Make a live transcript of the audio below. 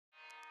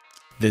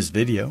This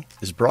video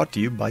is brought to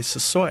you by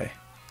Sasoi.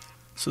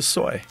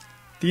 Sasoi,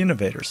 the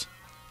innovators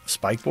of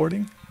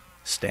spikeboarding,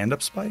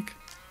 stand-up spike,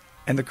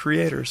 and the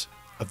creators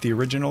of the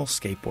original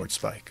skateboard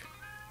spike.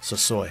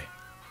 Sasoi,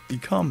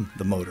 become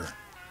the motor.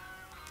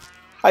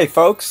 Hi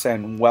folks,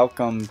 and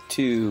welcome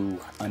to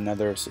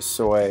another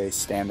Sasoi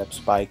stand-up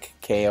spike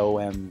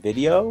KOM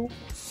video.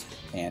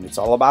 And it's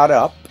all about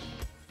up,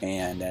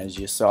 and as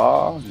you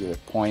saw, you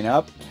point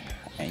up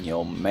and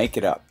you'll make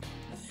it up.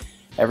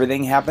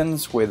 Everything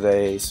happens with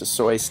a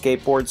Sasoi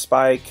skateboard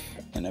spike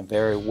and a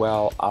very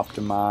well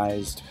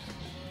optimized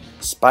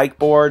spike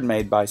board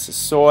made by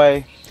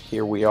Sasoi.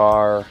 Here we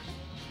are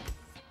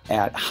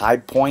at High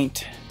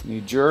Point,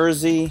 New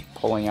Jersey,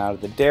 pulling out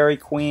of the Dairy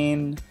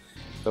Queen.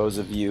 Those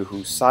of you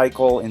who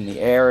cycle in the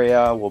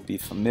area will be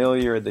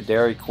familiar. The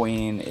Dairy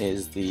Queen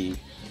is the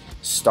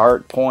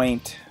start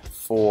point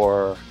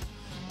for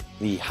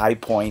the High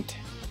Point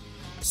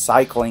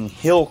cycling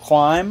hill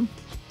climb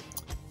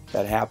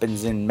that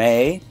happens in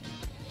May,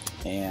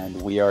 and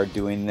we are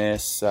doing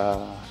this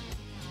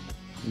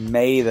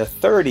May the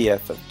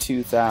 30th of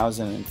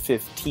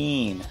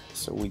 2015.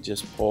 So we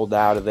just pulled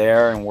out of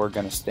there and we're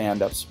going to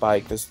stand up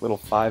spike this little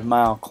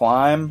 5-mile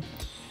climb,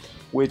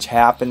 which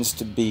happens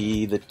to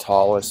be the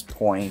tallest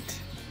point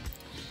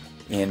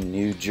in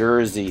New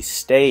Jersey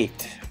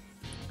State.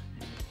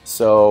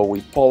 So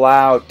we pull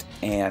out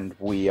and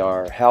we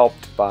are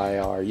helped by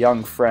our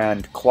young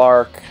friend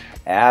Clark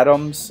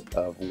Adams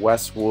of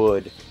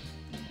Westwood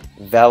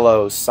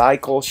Velo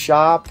Cycle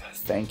Shop.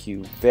 Thank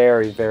you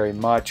very, very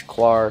much,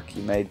 Clark.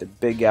 You made the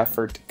big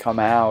effort to come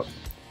out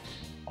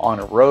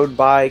on a road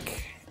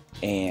bike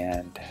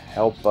and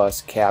help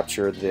us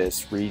capture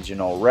this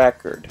regional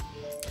record,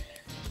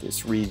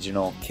 this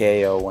regional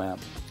KOM.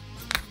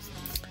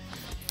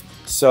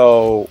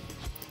 So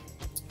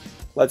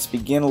let's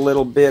begin a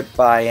little bit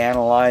by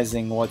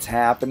analyzing what's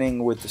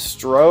happening with the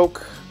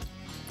stroke.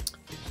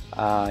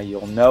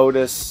 You'll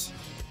notice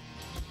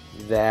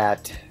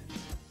that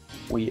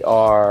we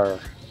are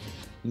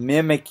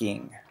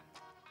mimicking,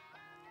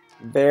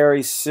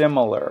 very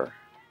similar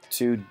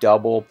to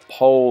double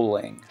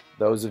poling.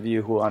 Those of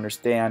you who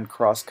understand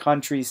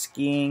cross-country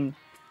skiing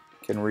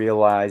can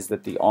realize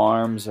that the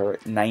arms are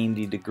at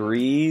 90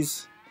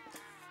 degrees,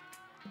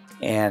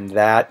 and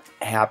that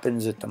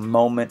happens at the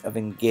moment of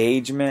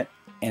engagement,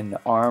 and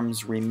the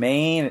arms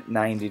remain at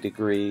 90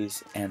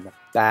 degrees, and the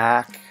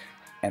back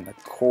and the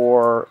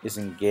core is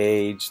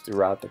engaged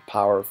throughout the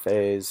power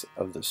phase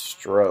of the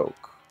stroke.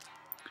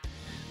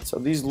 So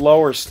these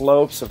lower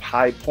slopes of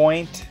High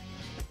Point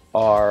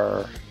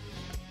are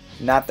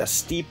not the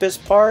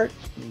steepest part,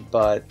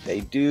 but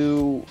they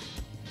do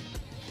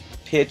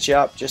pitch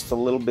up just a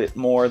little bit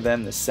more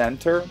than the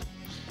center.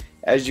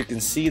 As you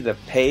can see, the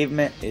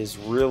pavement is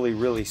really,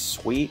 really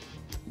sweet,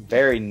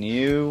 very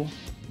new,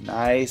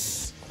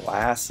 nice,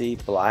 glassy,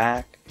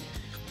 black,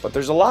 but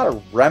there's a lot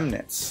of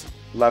remnants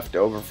left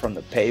over from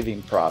the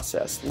paving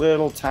process,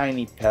 little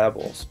tiny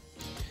pebbles.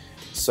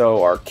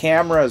 So our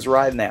camera is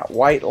riding that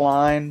white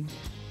line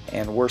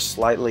and we're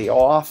slightly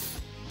off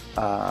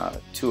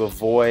to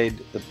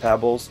avoid the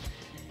pebbles.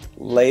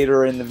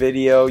 Later in the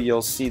video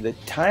you'll see the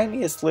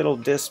tiniest little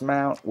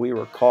dismount. We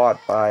were caught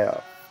by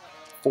a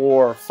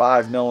 4 or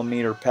 5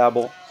 millimeter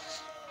pebble,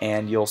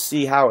 and you'll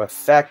see how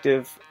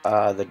effective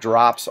the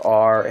drops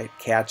are at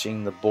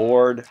catching the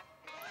board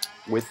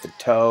with the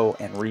toe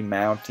and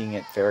remounting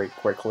it very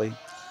quickly.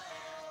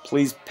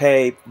 Please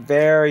pay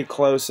very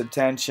close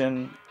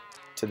attention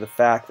to the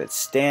fact that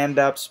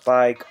stand-up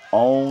spike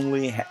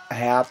only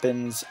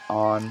happens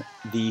on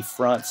the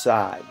front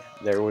side.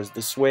 There was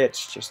the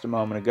switch just a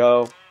moment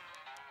ago.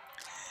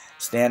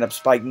 Stand-up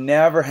spike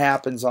never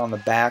happens on the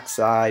back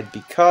side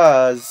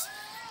because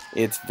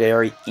it's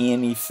very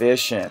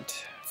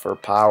inefficient for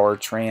power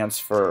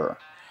transfer.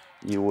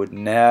 You would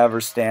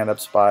never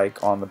stand-up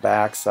spike on the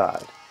back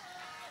side.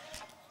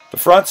 The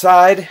front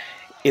side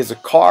is a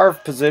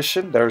carved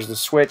position. There's the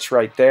switch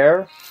right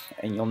there,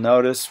 and you'll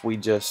notice we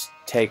just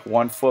take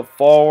one foot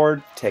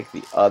forward, take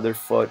the other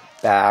foot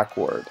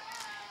backward,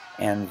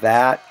 and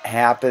that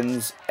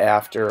happens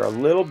after a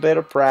little bit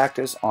of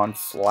practice on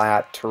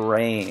flat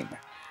terrain.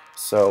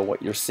 So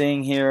what you're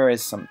seeing here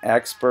is some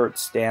expert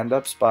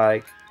stand-up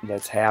spike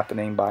that's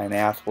happening by an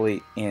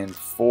athlete in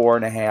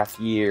 4.5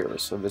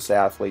 years. So this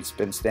athlete's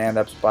been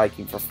stand-up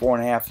spiking for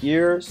 4.5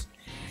 years,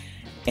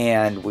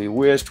 and we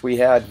wished we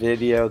had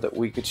video that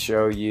we could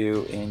show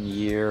you in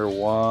year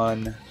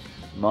 1,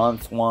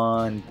 month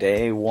 1,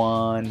 day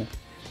 1.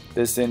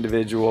 This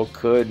individual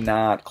could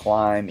not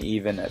climb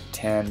even a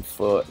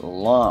 10-foot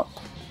lump.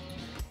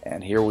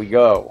 And here we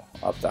go,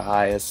 up the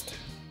highest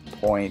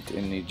point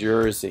in New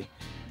Jersey.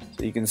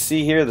 So you can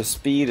see here the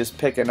speed is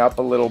picking up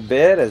a little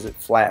bit as it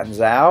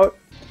flattens out.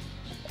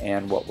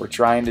 And what we're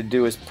trying to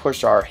do is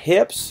push our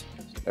hips,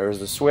 there's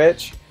the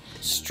switch,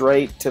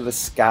 straight to the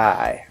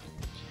sky.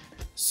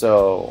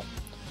 So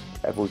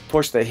if we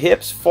push the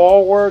hips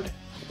forward,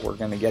 we're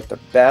going to get the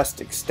best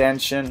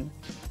extension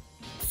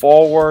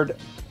forward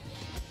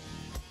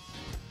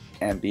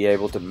and be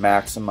able to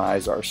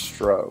maximize our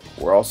stroke.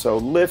 We're also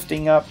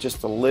lifting up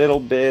just a little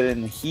bit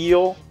in the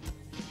heel,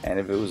 and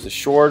if it was a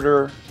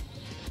shorter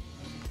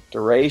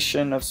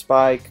duration of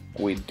spike,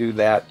 we'd do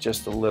that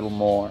just a little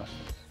more.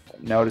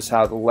 But notice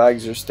how the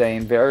legs are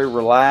staying very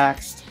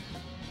relaxed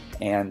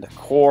and the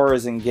core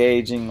is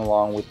engaging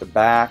along with the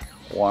back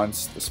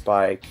once the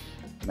spike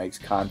makes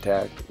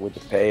contact with the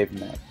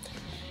pavement.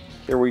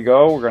 Here we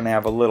go. We're going to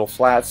have a little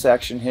flat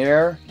section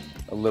here,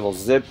 a little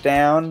zip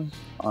down,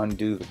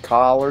 undo the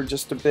collar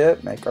just a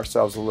bit, make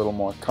ourselves a little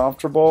more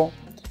comfortable.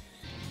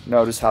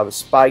 Notice how the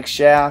spike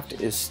shaft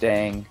is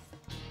staying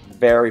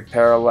very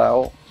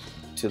parallel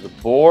to the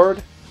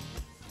board,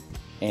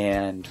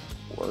 and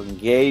we're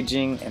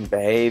engaging and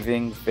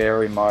behaving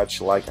very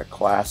much like a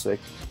classic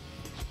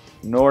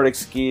Nordic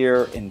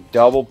skier in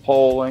double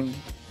poling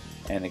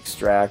and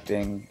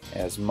extracting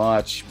as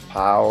much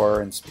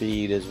power and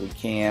speed as we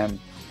can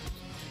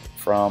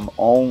from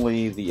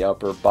only the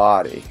upper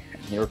body.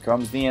 And here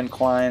comes the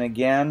incline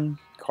again.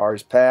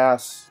 Cars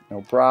pass,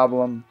 no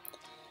problem.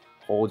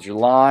 Hold your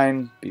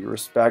line, be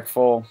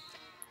respectful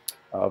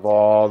of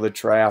all the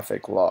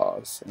traffic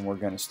laws. And we're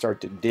going to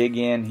start to dig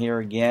in here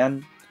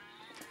again.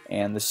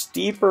 And the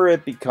steeper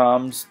it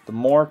becomes, the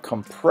more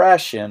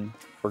compression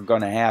we're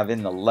going to have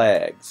in the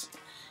legs.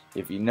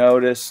 If you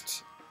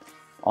noticed,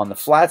 on the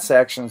flat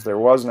sections there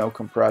was no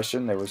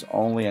compression, there was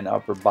only an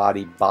upper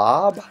body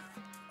bob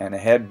and a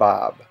head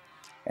bob.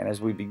 And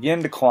as we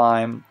begin to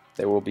climb,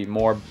 there will be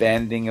more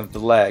bending of the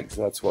legs.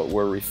 That's what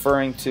we're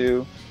referring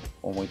to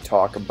when we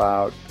talk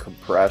about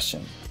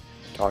compression.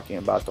 Talking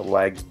about the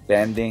legs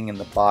bending and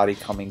the body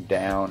coming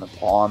down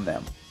upon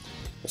them.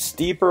 The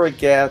steeper it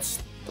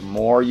gets, the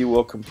more you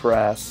will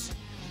compress.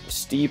 The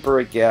steeper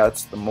it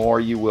gets, the more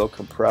you will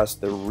compress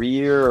the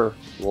rear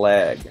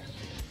leg.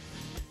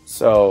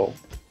 So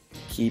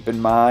keep in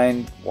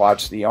mind,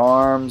 watch the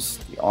arms.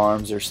 The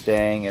arms are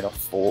staying at a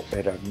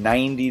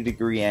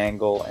 90-degree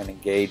angle and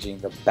engaging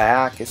the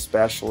back,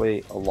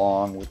 especially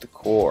along with the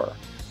core.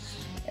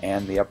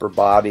 And the upper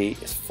body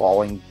is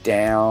falling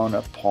down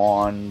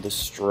upon the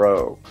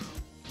stroke.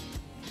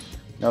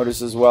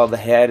 Notice as well the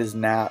head is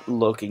not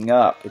looking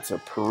up. It's a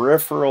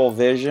peripheral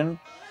vision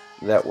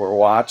that we're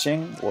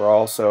watching. We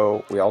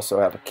also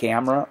have a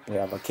camera. We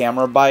have a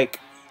camera bike,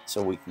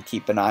 so we can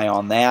keep an eye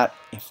on that.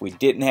 If we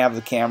didn't have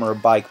the camera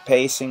bike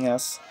pacing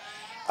us,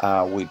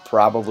 we'd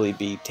probably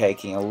be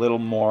taking a little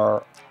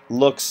more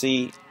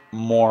look-see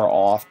more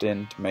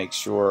often to make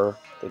sure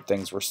that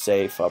things were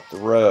safe up the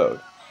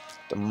road.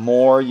 The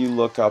more you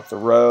look up the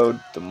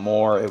road, the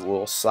more it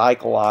will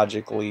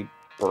psychologically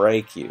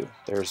break you.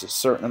 There's a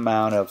certain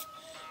amount of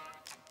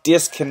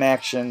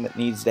disconnection that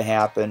needs to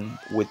happen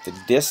with the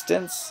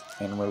distance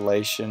in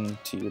relation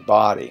to your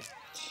body.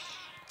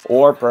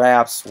 Or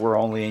perhaps we're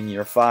only in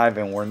year 5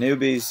 and we're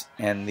newbies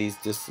and these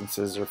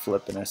distances are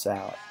flipping us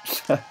out.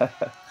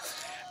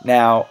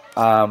 Now,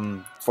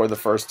 for the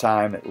first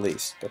time at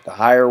least. But the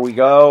higher we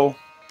go,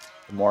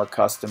 the more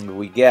accustomed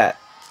we get.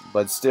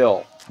 But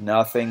still,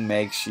 nothing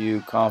makes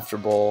you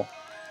comfortable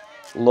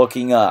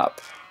looking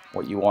up.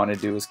 What you want to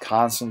do is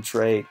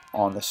concentrate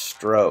on the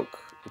stroke.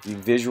 If you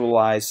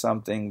visualize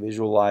something,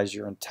 visualize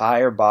your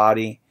entire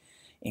body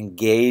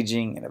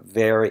engaging in a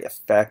very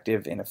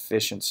effective and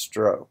efficient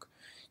stroke.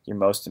 Your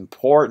most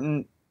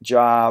important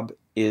job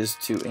is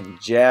to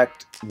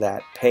inject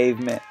that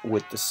pavement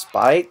with the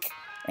spike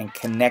and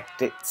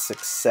connect it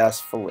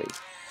successfully.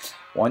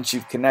 Once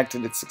you've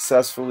connected it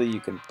successfully, you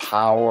can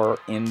power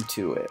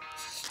into it.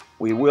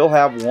 We will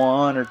have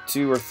 1 or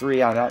 2 or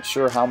 3, I'm not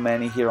sure how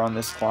many here on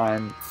this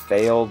climb,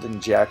 failed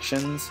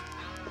injections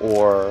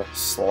or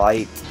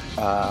slight,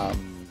 how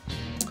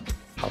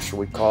should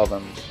we call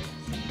them,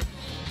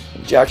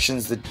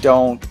 injections that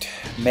don't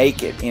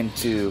make it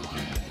into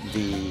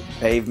the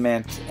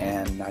pavement.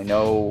 And I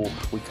know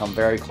we come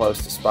very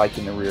close to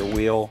spiking the rear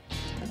wheel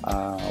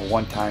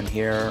one time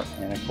here,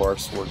 and of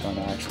course we're going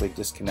to actually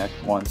disconnect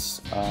once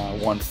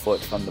 1 foot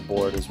from the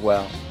board as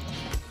well.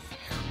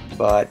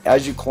 But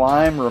as you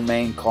climb,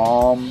 remain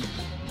calm,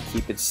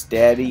 keep it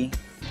steady,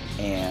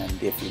 and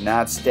if you're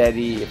not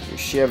steady, if you're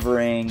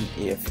shivering,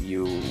 if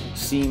you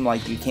seem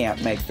like you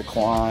can't make the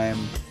climb,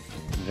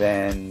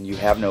 then you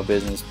have no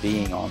business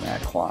being on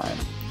that climb.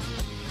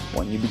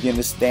 When you begin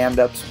to stand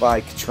up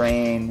spike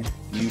train,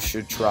 you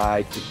should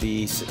try to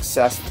be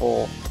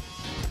successful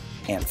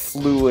and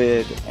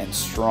fluid and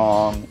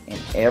strong in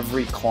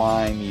every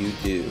climb you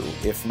do.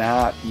 If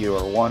not,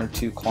 you're 1 or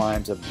 2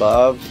 climbs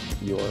above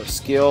your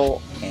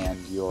skill and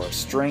your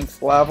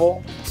strength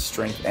level,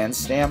 strength and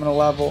stamina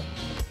level.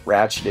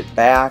 Ratchet it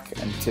back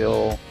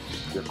until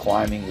you're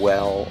climbing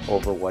well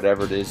over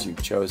whatever it is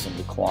you've chosen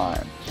to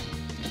climb.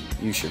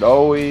 You should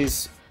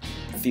always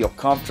feel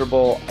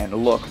comfortable and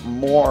look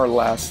more or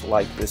less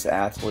like this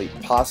athlete,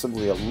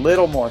 possibly a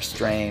little more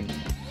strained.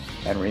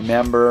 And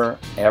remember,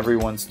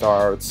 everyone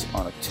starts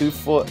on a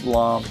 2-foot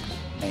lump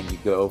and you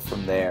go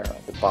from there.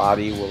 The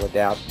body will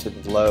adapt to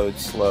the load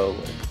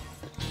slowly.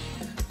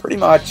 Pretty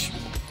much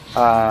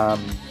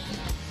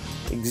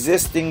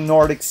existing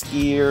Nordic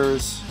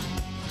skiers,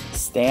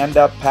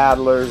 Stand-up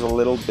paddlers a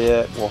little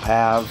bit will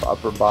have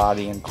upper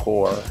body and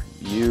core.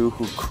 You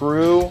who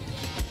crew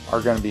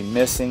are going to be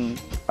missing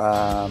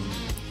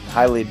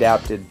highly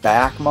adapted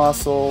back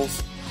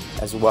muscles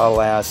as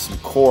well as some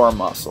core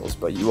muscles,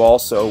 but you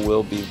also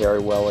will be very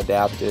well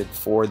adapted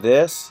for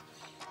this.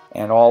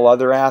 And all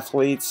other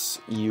athletes,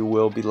 you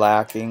will be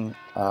lacking.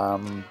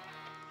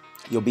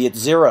 You'll be at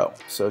 0,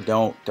 so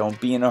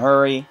don't be in a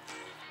hurry,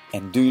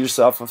 and do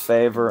yourself a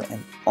favor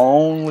and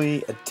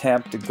only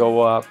attempt to go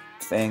up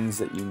things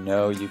that you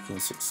know you can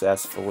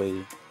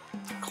successfully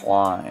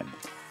climb.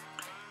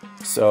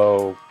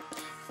 So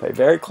pay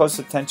very close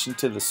attention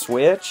to the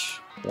switch.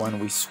 When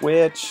we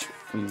switch,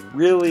 we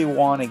really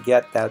want to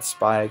get that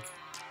spike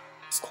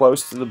as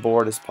close to the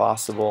board as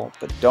possible,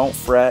 but don't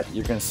fret.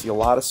 You're going to see a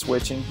lot of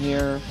switching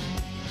here,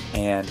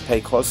 and pay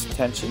close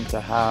attention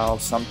to how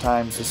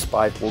sometimes the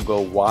spike will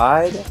go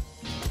wide,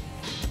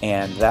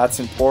 and that's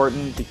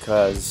important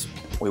because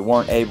we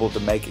weren't able to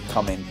make it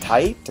come in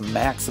tight to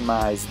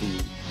maximize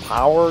the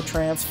power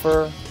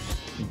transfer,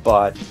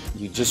 but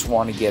you just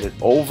want to get it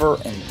over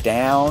and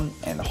down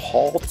and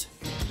halt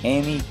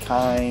any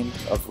kind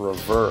of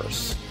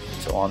reverse.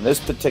 So on this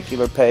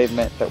particular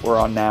pavement that we're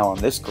on now, on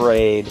this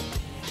grade,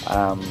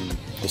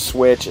 the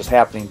switch is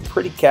happening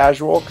pretty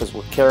casual because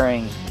we're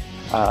carrying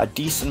a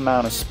decent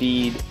amount of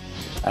speed,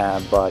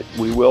 but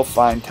we will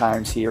find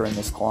times here in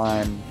this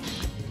climb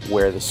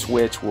where the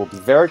switch will be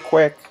very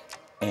quick,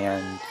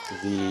 and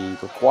the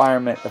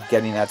requirement of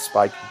getting that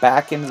spike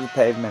back into the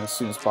pavement as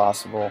soon as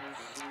possible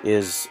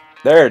is,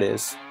 there it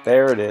is,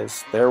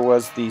 there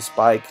was the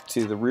spike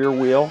to the rear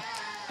wheel,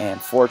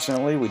 and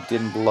fortunately we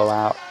didn't blow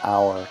out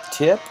our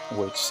tip,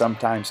 which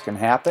sometimes can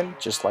happen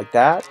just like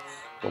that.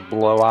 It'll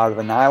blow out of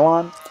the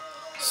nylon,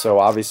 so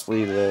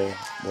obviously the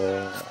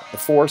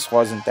force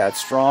wasn't that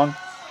strong.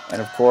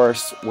 And of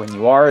course, when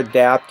you are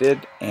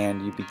adapted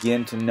and you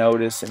begin to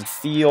notice and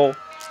feel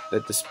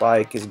that the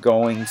spike is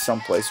going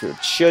someplace where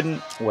it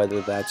shouldn't,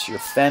 whether that's your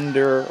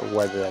fender, or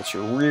whether that's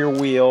your rear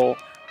wheel,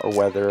 or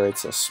whether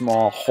it's a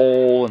small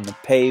hole in the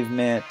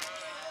pavement,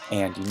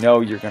 and you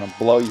know you're going to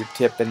blow your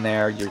tip in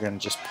there, you're going to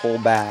just pull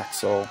back.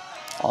 So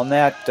on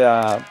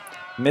that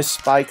missed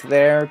spike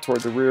there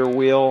toward the rear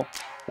wheel,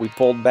 we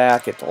pulled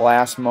back at the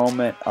last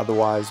moment.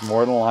 Otherwise,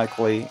 more than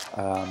likely,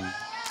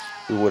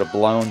 we would have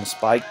blown the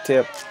spike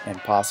tip and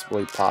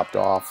possibly popped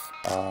off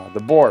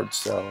the board.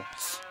 So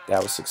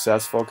that was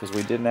successful because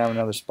we didn't have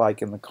another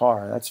spike in the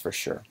car, that's for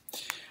sure.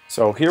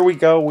 So here we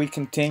go, we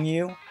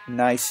continue.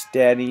 Nice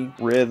steady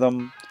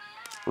rhythm,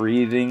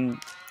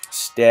 breathing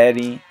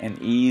steady and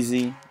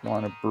easy. You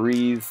want to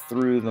breathe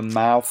through the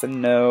mouth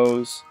and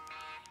nose,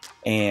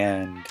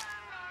 and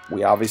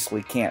we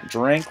obviously can't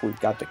drink. We've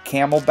got the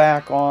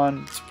Camelback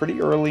on. It's pretty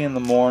early in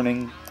the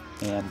morning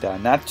and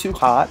not too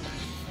hot,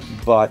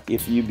 but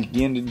if you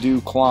begin to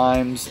do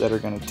climbs that are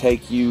going to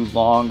take you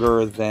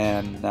longer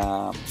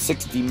than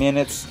 60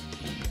 minutes,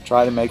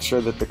 try to make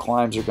sure that the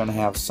climbs are going to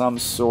have some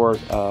sort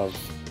of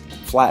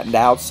flattened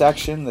out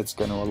section that's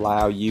going to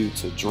allow you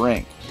to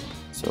drink.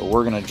 So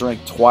we're going to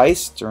drink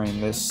twice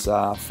during this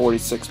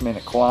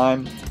 46-minute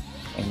climb,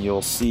 and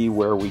you'll see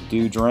where we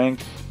do drink,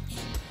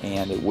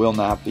 and it will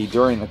not be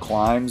during the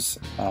climbs.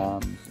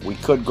 We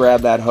could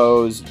grab that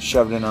hose,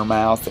 shove it in our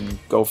mouth, and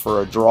go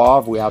for a draw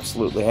if we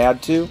absolutely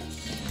had to.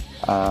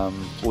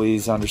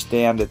 Please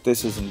understand that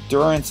this is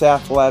endurance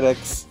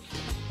athletics,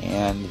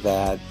 and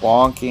that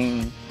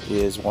bonking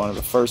is one of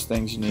the first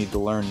things you need to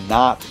learn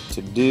not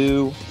to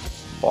do.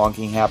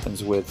 Bonking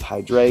happens with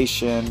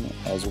hydration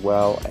as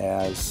well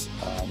as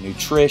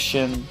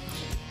nutrition.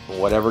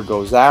 Whatever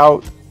goes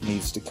out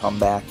needs to come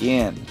back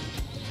in,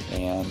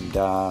 and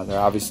there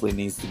obviously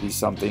needs to be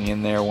something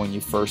in there when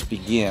you first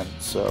begin.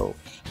 So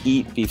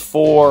eat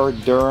before,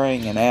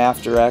 during, and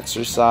after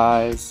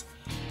exercise,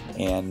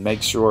 and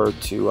make sure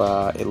to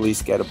at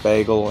least get a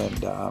bagel and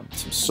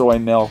some soy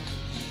milk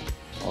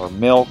or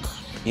milk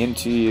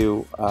into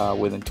you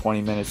within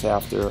 20 minutes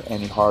after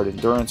any hard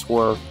endurance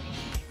work.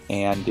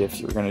 And if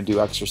you're going to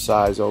do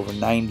exercise over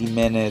 90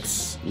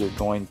 minutes, you're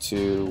going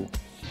to,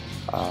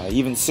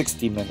 even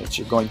 60 minutes,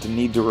 you're going to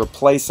need to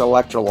replace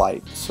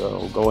electrolyte.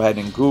 So go ahead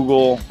and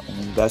Google and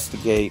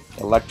investigate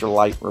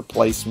electrolyte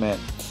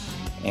replacement,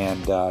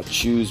 and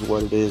choose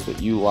what it is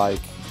that you like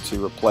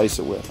to replace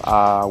it with.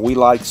 We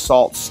like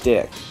Salt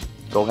Stick.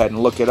 Go ahead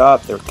and look it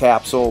up. They're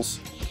capsules,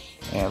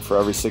 and for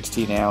every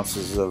 16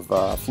 ounces of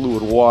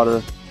fluid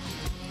water,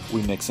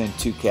 we mix in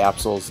 2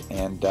 capsules,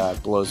 and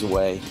it blows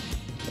away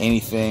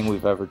anything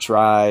we've ever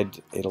tried.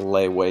 It'll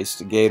lay waste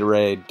to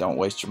Gatorade. Don't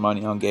waste your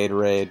money on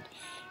Gatorade.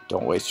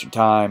 Don't waste your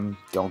time.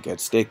 Don't get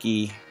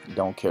sticky.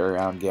 Don't carry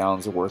around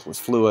gallons of worthless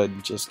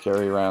fluid. Just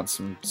carry around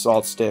some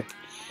Salt Stick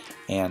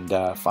and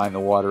find the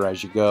water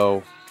as you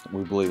go.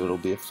 We believe it'll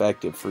be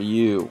effective for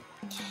you.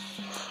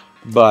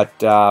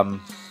 But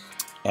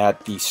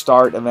at the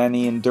start of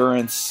any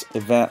endurance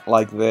event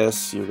like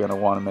this, you're going to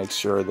want to make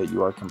sure that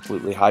you are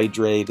completely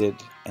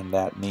hydrated, and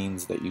that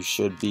means that you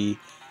should be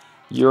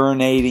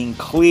urinating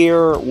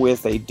clear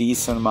with a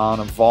decent amount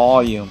of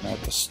volume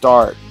at the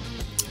start.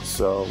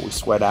 So we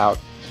sweat out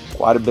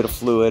quite a bit of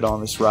fluid on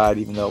this ride,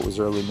 even though it was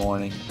early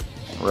morning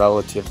and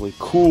relatively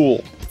cool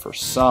for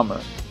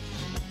summer.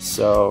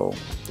 So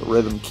the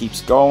rhythm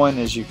keeps going,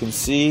 as you can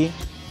see,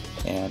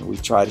 and we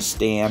try to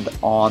stand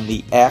on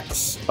the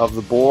X of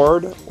the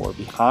board or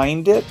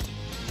behind it.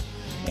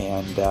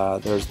 And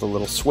there's the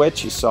little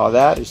switch. You saw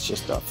that. It's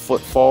just a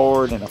foot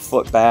forward and a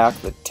foot back.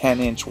 The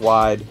 10-inch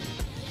wide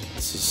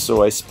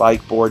Sasoi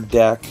SpikeBoard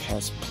deck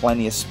has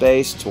plenty of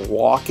space to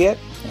walk it,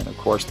 and of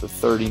course the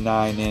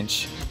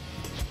 39-inch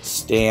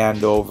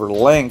stand over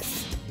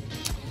length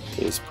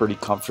is pretty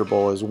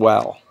comfortable as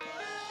well.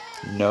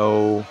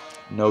 No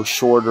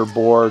shorter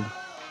board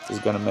is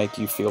going to make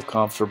you feel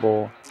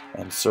comfortable,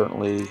 and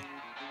certainly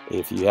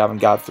if you haven't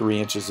got 3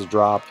 inches of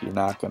drop, you're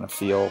not going to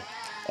feel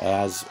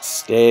as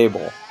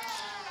stable.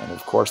 And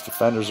of course the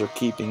fenders are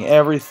keeping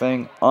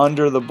everything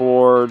under the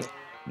board,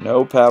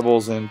 no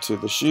pebbles into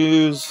the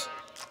shoes,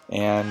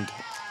 and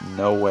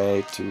no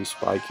way to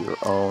spike your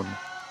own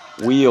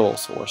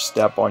wheels or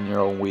step on your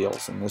own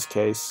wheels. In this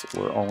case,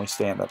 we're only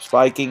stand-up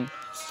spiking,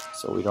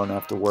 so we don't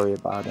have to worry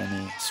about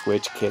any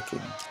switch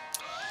kicking.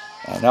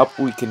 And up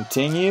we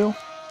continue,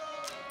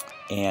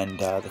 and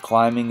the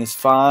climbing is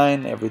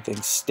fine,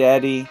 everything's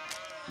steady.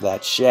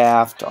 That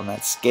shaft on that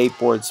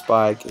skateboard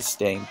spike is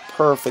staying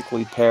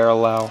perfectly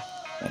parallel,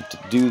 and to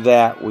do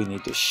that we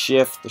need to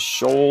shift the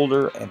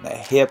shoulder and the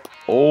hip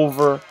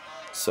over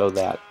so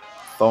that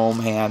foam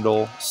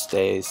handle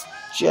stays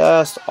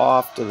just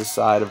off to the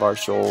side of our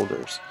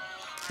shoulders.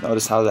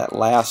 Notice how that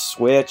last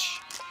switch,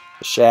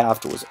 the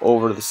shaft was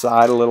over to the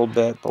side a little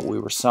bit, but we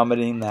were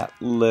summiting that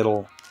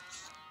little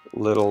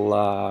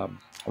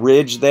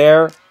ridge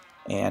there,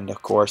 and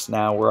of course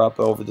now we're up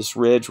over this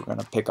ridge. We're going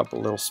to pick up a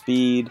little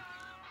speed,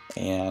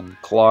 and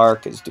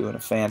Clark is doing a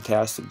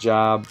fantastic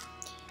job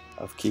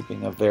of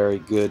keeping a very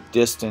good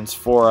distance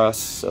for us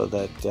so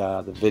that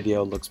the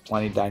video looks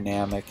plenty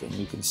dynamic and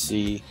you can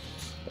see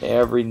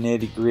every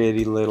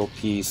nitty-gritty little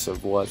piece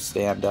of what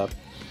stand-up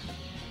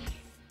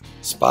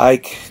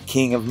Spike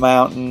King of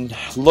Mountain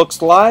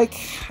looks like,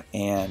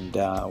 and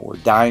we're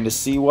dying to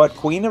see what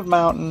Queen of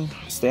Mountain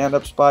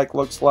stand-up Spike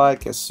looks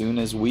like as soon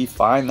as we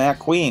find that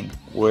queen.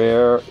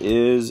 Where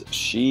is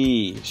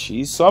she?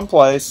 She's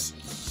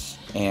someplace,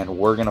 and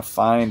we're gonna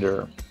find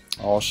her.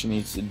 All she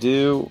needs to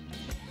do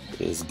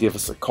is give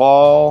us a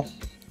call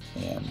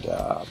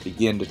and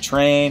begin to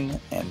train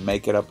and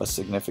make it up a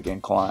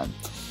significant climb.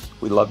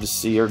 We'd love to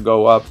see her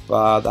go up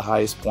the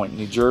highest point in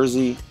New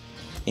Jersey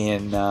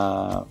in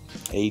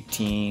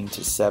 18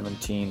 to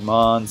 17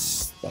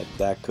 months.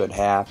 That could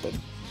happen.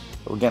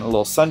 We're getting a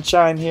little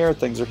sunshine here.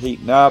 Things are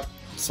heating up.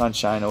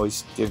 Sunshine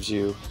always gives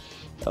you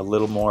a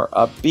little more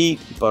upbeat,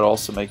 but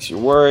also makes you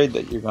worried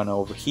that you're going to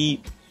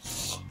overheat.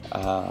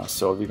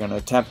 So if you're going to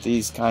attempt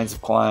these kinds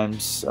of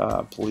climbs,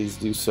 please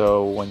do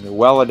so when you're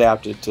well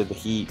adapted to the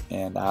heat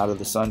and out of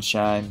the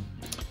sunshine.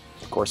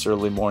 Of course,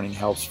 early morning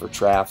helps for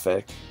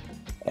traffic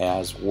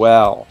as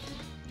well.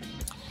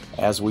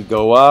 As we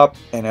go up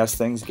and as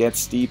things get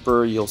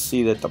steeper, you'll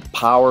see that the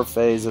power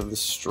phase of the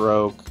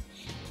stroke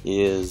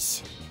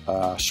is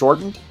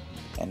shortened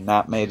and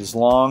not made as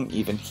long.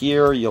 Even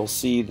here you'll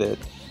see that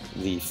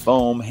the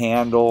foam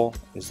handle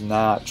is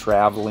not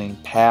traveling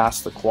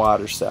past the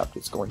quadricep.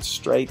 It's going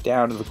straight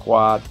down to the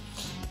quad.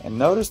 And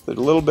notice the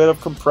little bit of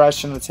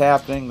compression that's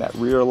happening. That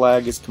rear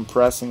leg is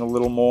compressing a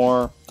little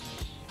more.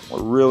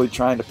 We're really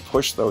trying to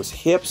push those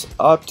hips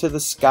up to the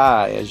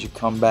sky as you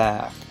come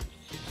back.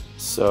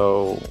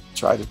 So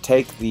try to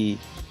take the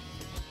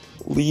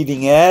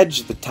leading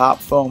edge, the top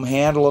foam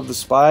handle of the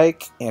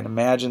spike, and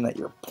imagine that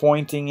you're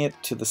pointing it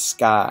to the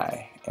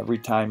sky. Every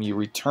time you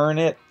return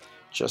it,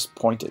 just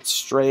point it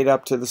straight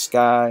up to the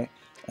sky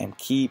and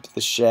keep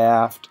the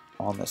shaft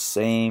on the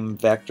same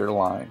vector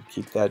line.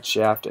 Keep that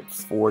shaft at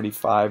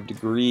 45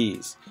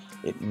 degrees.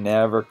 It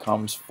never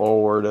comes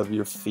forward of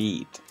your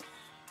feet,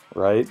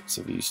 right?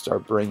 So if you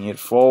start bringing it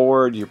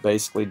forward, you're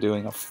basically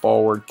doing a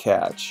forward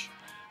catch.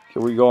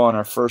 Here we go on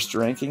our first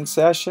drinking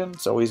session.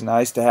 It's always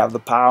nice to have the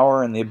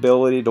power and the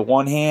ability to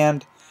one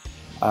hand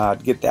to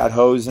get that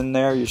hose in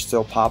there. You're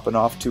still popping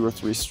off 2 or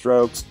 3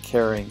 strokes,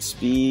 carrying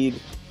speed.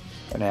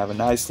 Gonna have a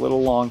nice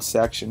little long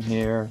section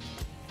here.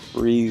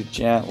 Breathe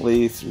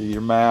gently through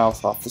your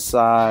mouth, off the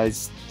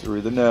sides,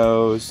 through the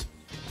nose.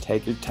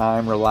 Take your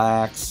time,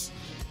 relax.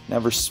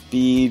 Never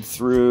speed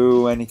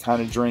through any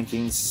kind of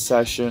drinking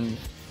session.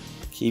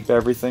 Keep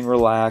everything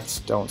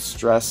relaxed. Don't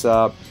stress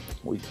up.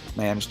 We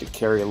managed to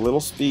carry a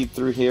little speed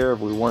through here. If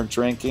we weren't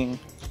drinking,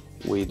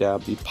 we'd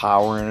be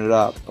powering it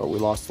up. But we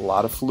lost a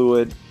lot of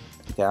fluid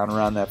down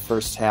around that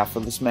first half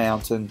of this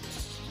mountain.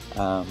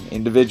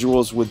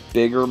 Individuals with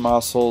bigger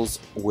muscles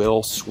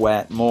will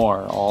sweat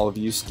more. All of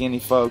you skinny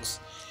folks,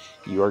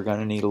 you are going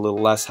to need a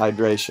little less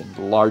hydration.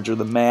 The larger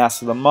the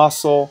mass of the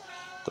muscle,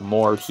 the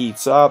more it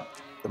heats up,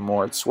 the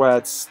more it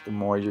sweats, the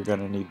more you're going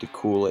to need to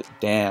cool it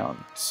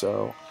down.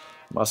 So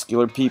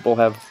muscular people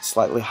have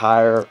slightly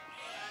higher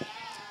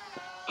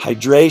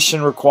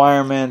hydration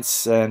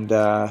requirements, and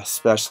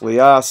especially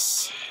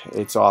us,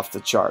 it's off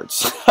the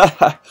charts.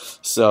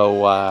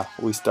 So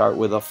we start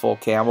with a full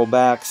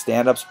camelback.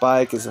 Stand-up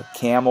spike is a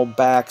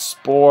camelback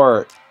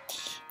sport.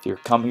 If you're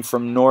coming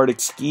from Nordic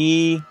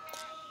ski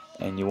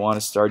and you want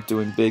to start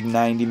doing big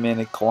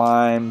 90-minute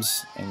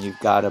climbs and you've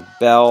got a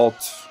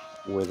belt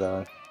with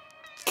a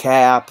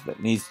cap that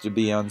needs to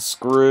be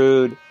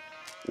unscrewed,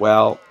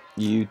 well,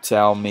 you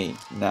tell me.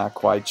 Not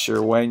quite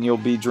sure when you'll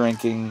be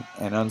drinking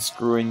and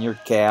unscrewing your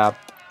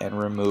cap and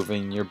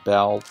removing your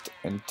belt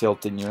and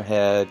tilting your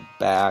head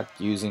back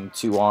using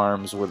 2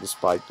 arms with a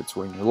spike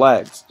between your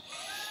legs.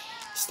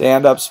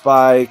 Stand-up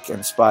spike and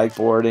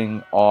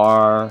spikeboarding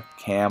are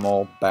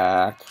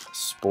camelback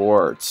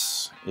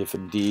sports, if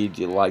indeed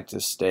you like to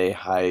stay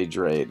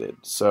hydrated.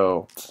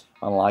 So,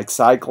 unlike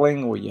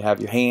cycling, where you have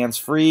your hands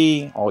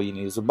free, all you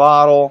need is a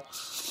bottle,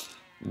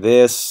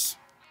 this,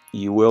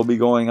 you will be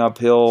going up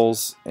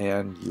hills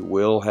and you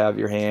will have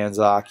your hands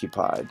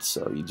occupied.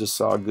 So you just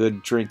saw a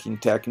good drinking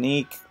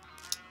technique.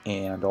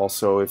 And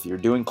also, if you're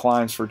doing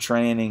climbs for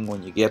training,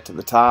 when you get to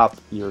the top,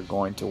 you're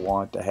going to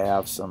want to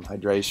have some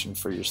hydration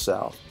for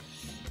yourself.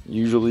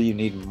 Usually you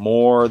need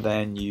more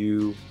than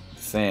you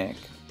think.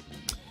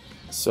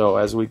 So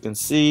as we can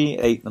see,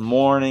 8 in the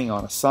morning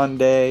on a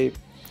Sunday,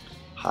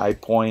 High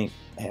Point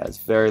has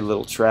very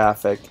little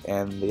traffic,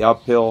 and the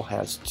uphill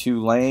has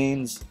 2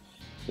 lanes.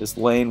 This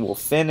lane will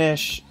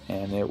finish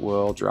and it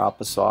will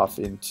drop us off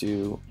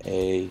into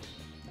a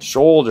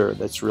shoulder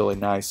that's really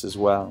nice as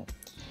well.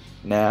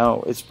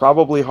 Now, it's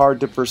probably hard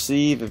to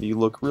perceive. If you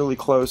look really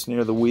close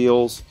near the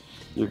wheels,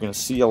 you're going to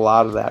see a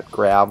lot of that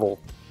gravel.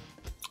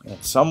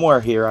 And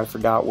somewhere here, I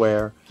forgot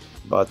where,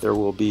 but there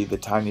will be the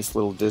tiniest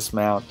little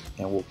dismount,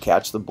 and we'll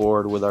catch the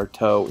board with our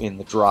toe in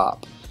the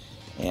drop.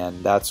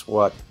 And that's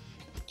what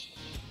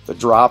the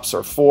drops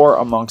are for,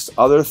 amongst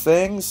other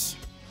things.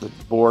 The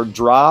board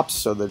drops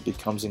so that it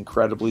becomes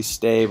incredibly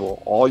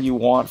stable. All you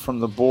want from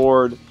the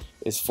board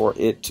is for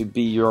it to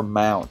be your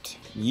mount.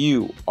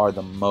 You are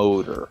the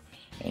motor,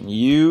 and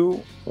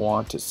you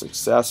want to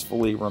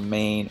successfully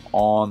remain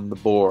on the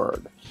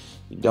board.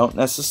 You don't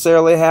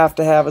necessarily have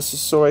to have a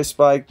Sasoi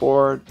spike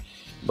board,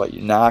 but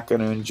you're not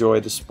going to enjoy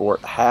the sport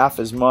half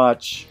as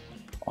much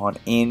on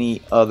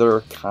any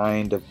other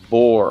kind of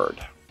board.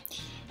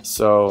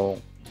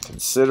 So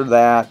consider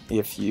that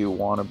if you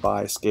want to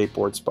buy a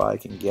skateboard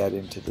spike and get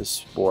into this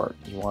sport.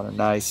 You want a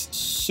nice,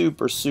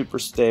 super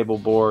stable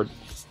board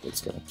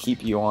that's going to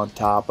keep you on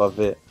top of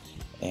it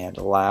and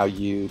allow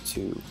you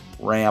to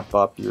ramp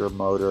up your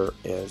motor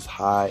as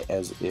high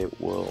as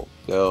it will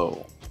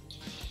go.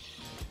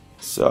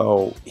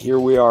 So here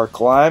we are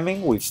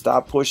climbing. We've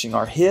stopped pushing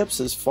our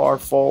hips as far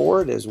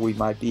forward as we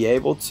might be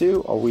able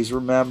to. Always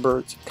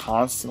remember to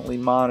constantly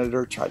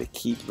monitor, try to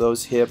keep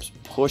those hips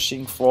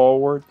pushing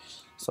forward.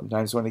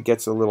 Sometimes when it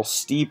gets a little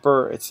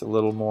steeper, it's a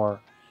little more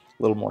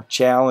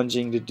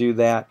challenging to do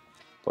that.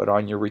 But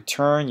on your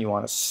return, you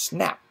want to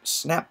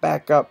snap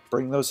back up,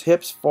 bring those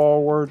hips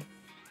forward,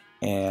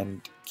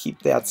 and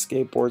keep that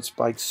skateboard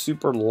spike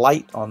super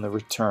light on the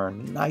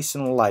return, nice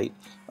and light.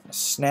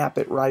 Snap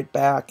it right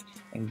back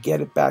and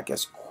get it back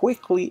as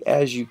quickly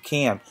as you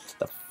can.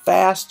 The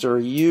faster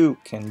you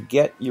can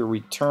get your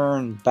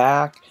return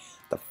back,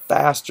 the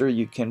faster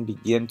you can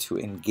begin to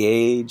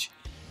engage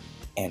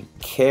and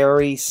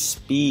carry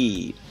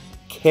speed.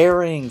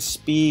 Carrying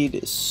speed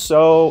is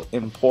so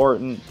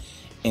important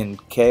in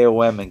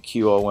KOM and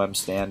QOM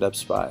stand-up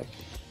spike.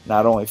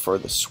 Not only for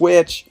the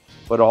switch,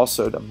 but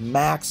also to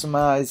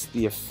maximize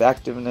the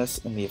effectiveness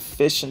and the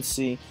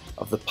efficiency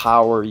of the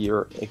power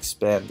you're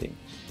expending.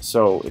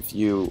 So if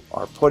you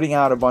are putting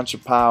out a bunch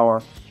of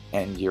power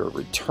and your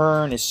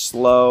return is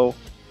slow,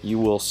 you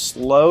will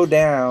slow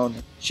down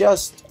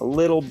just a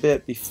little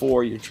bit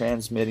before you're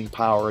transmitting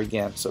power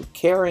again. So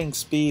carrying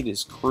speed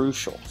is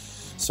crucial.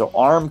 So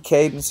arm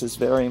cadence is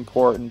very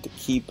important to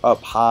keep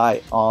up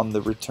high on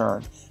the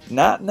return.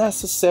 Not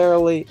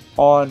necessarily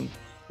on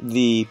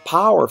the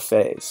power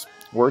phase.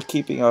 We're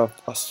keeping a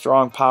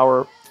strong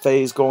power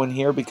phase going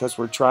here because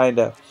we're trying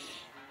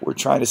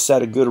to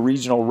set a good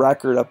regional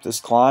record up this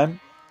climb.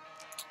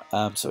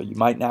 So you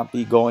might not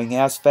be going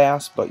as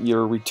fast, but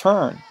your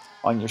return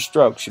on your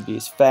stroke should be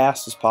as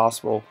fast as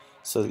possible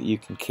so that you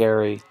can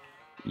carry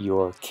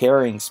your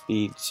carrying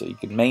speed, so you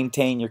can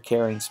maintain your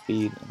carrying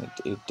speed and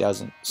it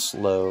doesn't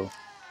slow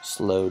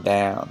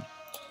down.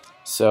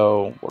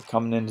 So we're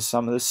coming into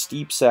some of the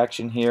steep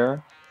section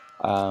here,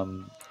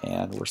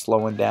 and we're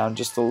slowing down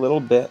just a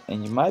little bit,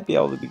 and you might be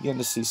able to begin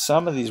to see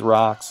some of these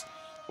rocks.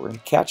 We're going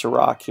to catch a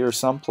rock here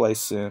someplace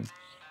soon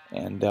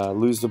and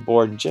lose the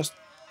board and just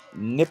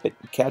nip it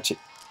and catch it,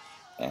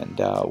 and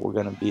we're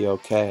going to be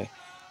okay.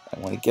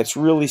 And when it gets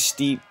really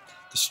steep,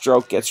 the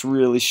stroke gets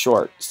really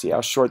short. See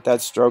how short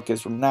that stroke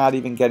is? We're not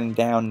even getting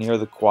down near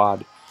the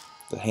quad.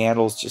 The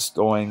handle's just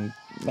going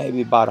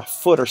maybe about a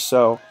foot or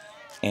so,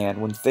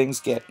 and when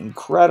things get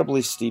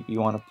incredibly steep,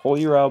 you want to pull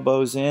your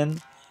elbows in,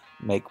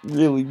 make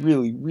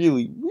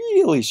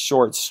really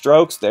short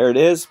strokes. There it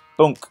is,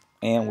 boom,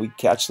 and we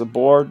catch the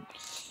board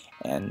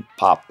and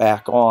pop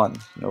back on,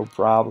 no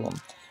problem.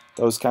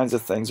 Those kinds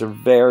of things are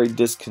very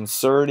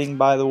disconcerting,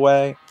 by the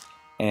way,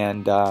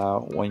 and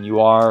when you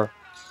are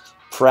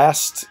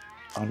pressed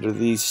under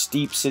these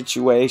steep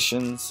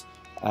situations,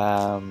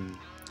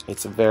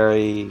 it's a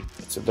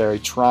very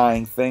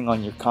trying thing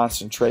on your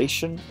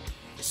concentration.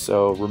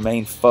 So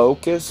remain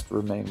focused,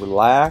 remain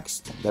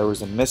relaxed. There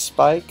was a miss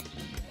spike,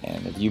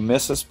 and if you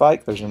miss a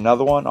spike, there's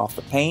another one off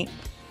the paint,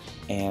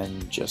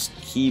 and just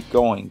keep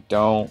going.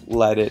 Don't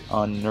let it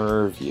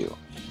unnerve you.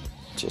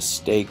 Just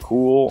stay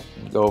cool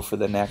and go for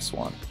the next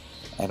one.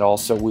 And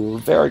also, we were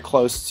very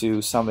close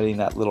to somebody in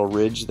that little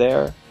ridge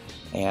there,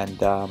 and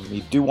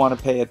you do want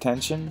to pay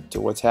attention to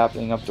what's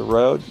happening up the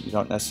road. You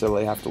don't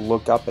necessarily have to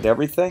look up at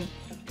everything,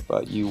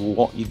 but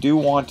you do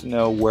want to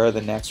know where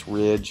the next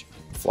ridge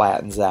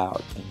flattens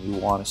out, and you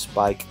want to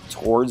spike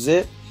towards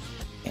it.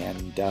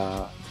 And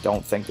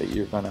don't think that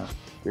you're gonna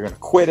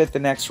quit at the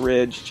next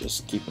ridge.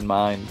 Just keep in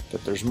mind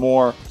that there's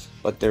more,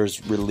 but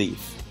there's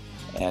relief,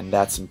 and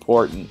that's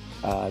important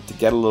to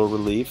get a little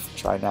relief.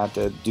 Try not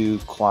to do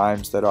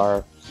climbs that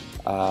are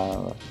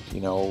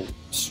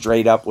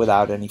straight up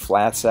without any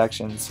flat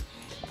sections.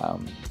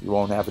 You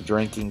won't have a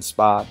drinking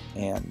spot,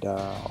 and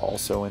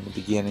also in the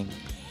beginning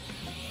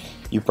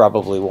you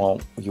probably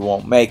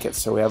won't make it.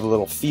 So we have a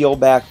little feel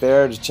back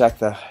there to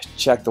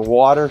check the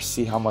water,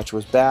 see how much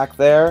was back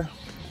there,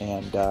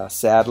 and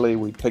sadly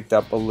we picked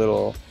up a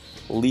little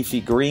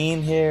leafy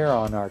green here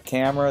on our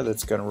camera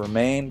that's going to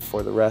remain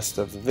for the rest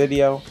of the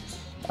video.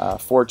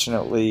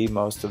 Fortunately,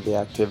 most of the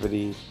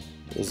activity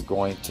is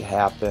going to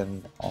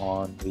happen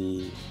on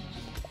the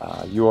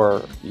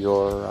your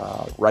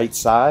right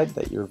side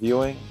that you're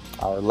viewing,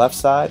 our left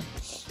side,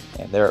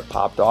 and there it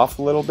popped off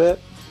a little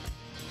bit.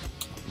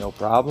 No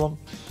problem.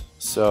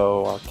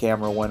 So our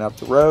camera went up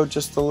the road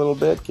just a little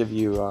bit, give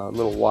you a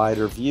little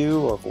wider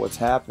view of what's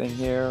happening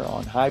here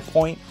on high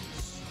point.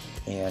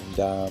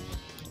 And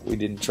we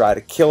didn't try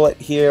to kill it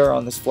here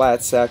on this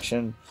flat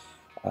section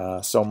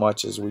so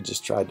much as we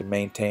just tried to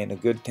maintain a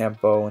good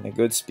tempo and a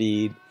good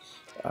speed.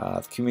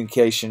 The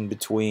communication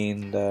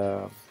between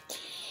the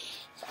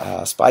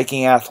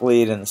spiking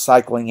athlete and the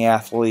cycling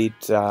athlete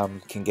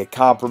can get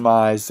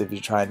compromised if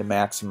you're trying to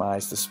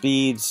maximize the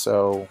speed.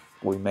 So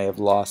we may have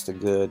lost a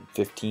good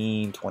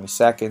 15-20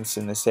 seconds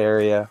in this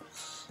area,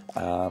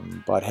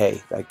 but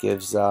hey, that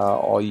gives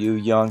all you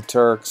young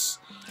Turks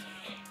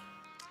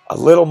a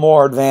little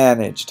more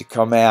advantage to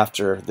come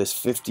after this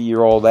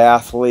 50-year-old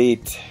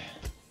athlete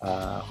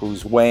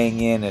who's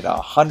weighing in at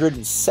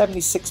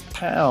 176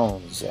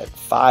 pounds at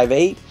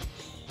 5'8".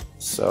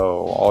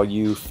 So all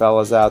you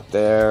fellas out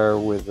there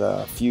with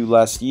a few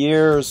less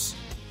years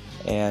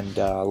and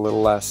a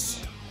little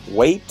less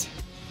weight,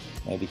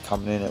 maybe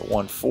coming in at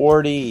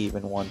 140,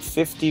 even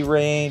 150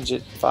 range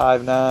at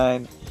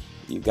 5'9",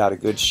 you've got a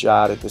good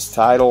shot at this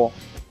title.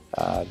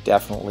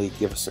 Definitely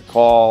give us a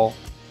call,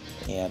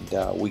 and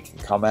we can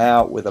come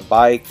out with a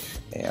bike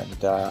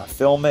and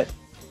film it,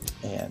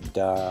 and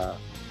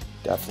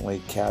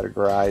definitely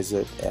categorize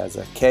it as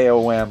a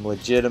KOM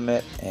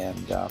legitimate.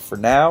 And for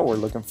now, we're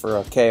looking for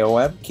a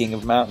KOM, King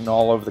of Mountain,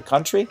 all over the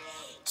country.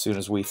 As soon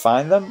as we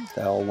find them,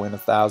 they'll win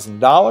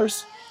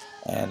 $1,000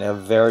 and a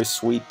very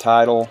sweet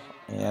title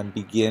and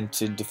begin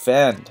to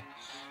defend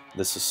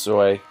the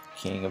Sosoi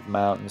King of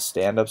Mountain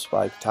stand-up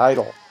spike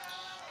title.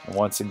 And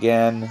once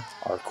again,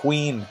 our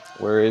queen,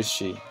 where is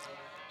she?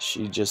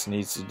 She just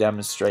needs to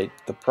demonstrate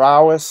the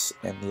prowess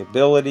and the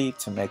ability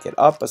to make it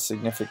up a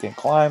significant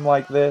climb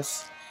like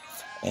this,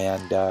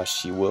 and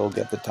she will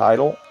get the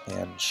title,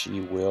 and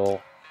she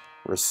will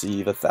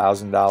receive a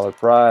 $1,000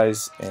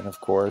 prize, and of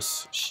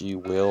course she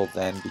will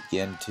then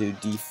begin to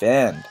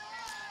defend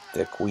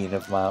the Queen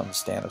of Mountain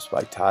stand-up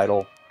spike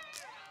title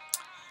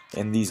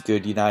in these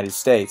good United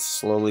States.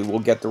 Slowly we'll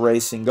get the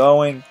racing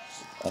going,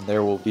 and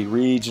there will be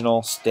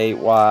regional,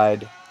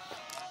 statewide,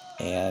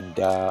 and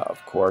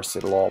of course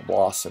it'll all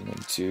blossom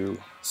into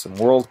some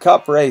World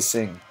Cup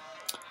racing,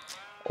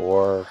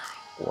 or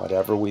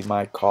whatever we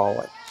might call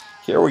it.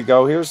 Here we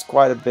go. Here's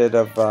quite a bit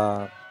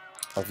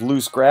of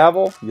loose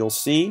gravel, you'll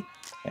see,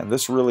 and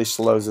this really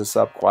slows us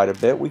up quite a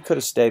bit. We could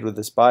have stayed with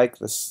this bike.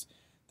 This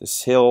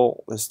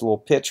hill, this little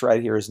pitch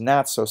right here is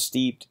not so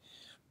steep,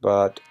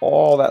 but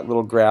all that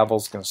little gravel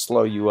is going to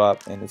slow you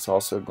up, and it's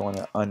also going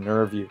to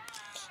unnerve you.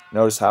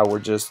 Notice how we're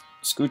just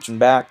scooching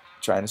back,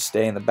 trying to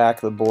stay in the back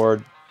of the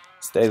board.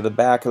 Stay to the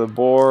back of the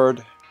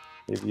board.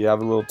 If you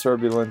have a little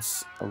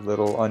turbulence, a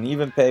little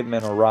uneven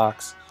pavement or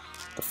rocks,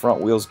 the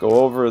front wheels go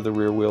over, the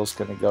rear wheel's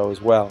going to go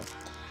as well.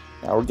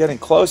 Now we're getting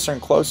closer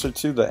and closer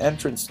to the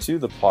entrance to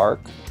the park,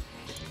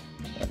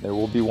 and there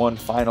will be one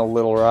final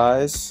little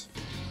rise,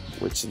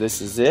 which this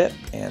is it,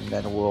 and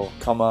then we'll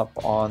come up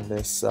on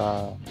this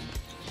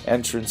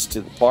entrance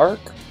to the park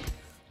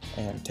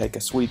and take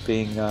a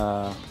sweeping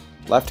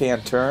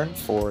left-hand turn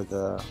for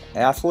the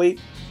athlete,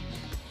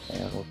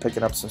 and we're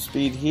picking up some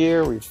speed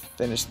here. We've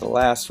finished the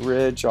last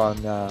ridge on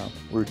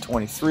Route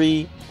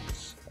 23,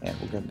 and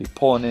we're going to be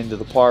pulling into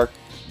the park.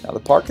 Now the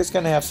park is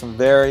going to have some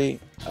very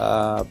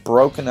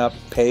broken up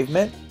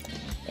pavement,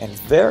 and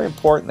it's very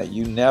important that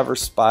you never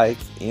spike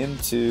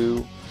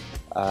into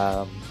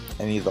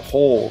any of the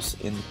holes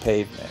in the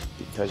pavement,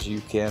 because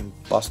you can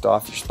bust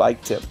off your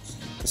spike tip.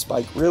 The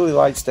spike really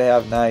likes to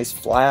have nice,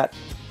 flat,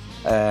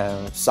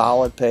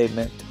 solid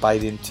pavement to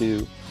bite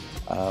into,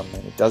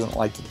 and it doesn't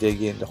like to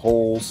dig into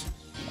holes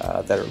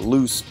that are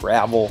loose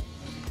gravel,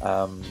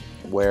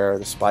 where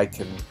the spike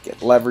can get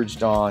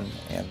leveraged on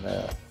and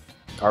the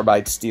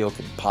carbide steel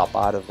can pop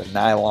out of the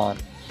nylon,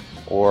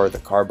 or the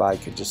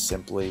carbide could just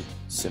simply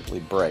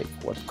break.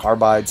 What the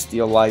carbide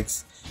steel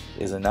likes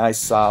is a nice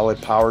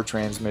solid power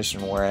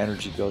transmission where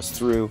energy goes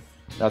through,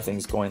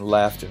 nothing's going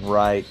left and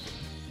right,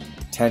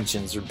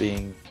 tensions are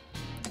being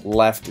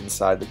left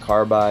inside the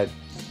carbide,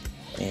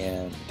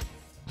 and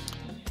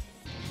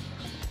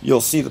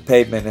you'll see the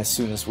pavement as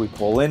soon as we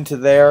pull into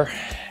there,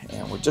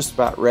 and we're just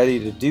about ready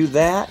to do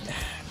that.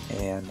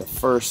 And the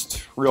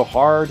first real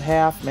hard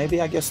half, maybe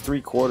I guess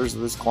 3/4 of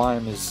this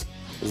climb is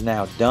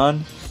now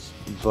done,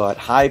 but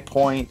high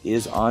point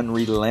is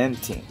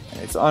unrelenting,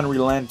 and it's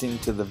unrelenting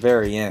to the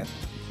very end.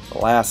 The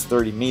last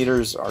 30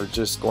 meters are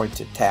just going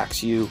to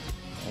tax you,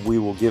 and we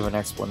will give an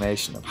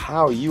explanation of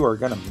how you are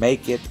going to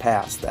make it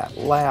past that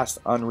last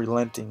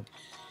unrelenting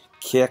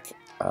kick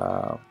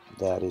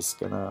that is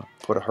going to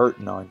put a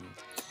hurting on you.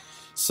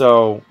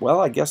 So, well,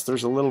 I guess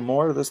there's a little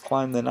more to this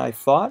climb than I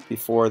thought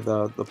before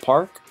the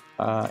park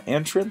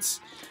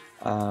entrance.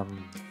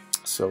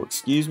 So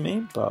excuse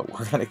me, but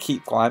we're going to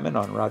keep climbing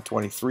on Route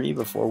 23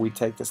 before we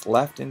take this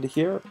left into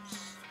here.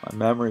 My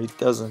memory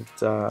doesn't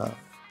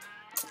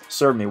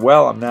serve me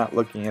well. I'm not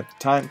looking at the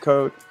time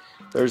code.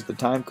 There's the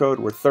time code.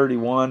 We're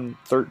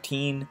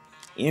 31:13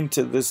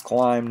 into this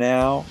climb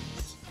now,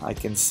 I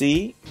can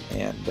see,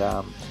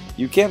 and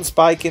you can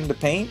spike into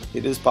paint.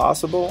 It is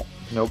possible,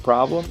 no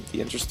problem.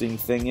 The interesting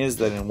thing is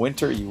that in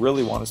winter you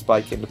really want to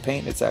spike into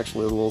paint. It's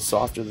actually a little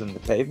softer than the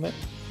pavement,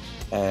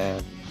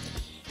 and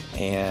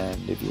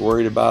if you're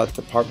worried about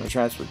the Department of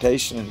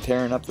Transportation and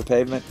tearing up the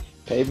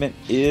pavement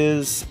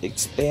is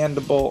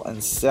expandable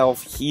and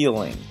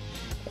self-healing,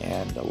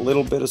 and a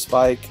little bit of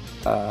spike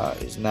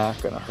is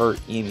not going to hurt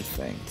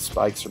anything.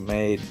 Spikes are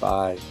made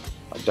by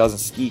a dozen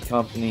ski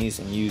companies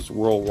and used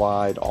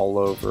worldwide all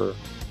over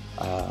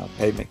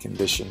pavement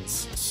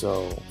conditions,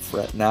 so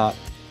fret not.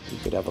 You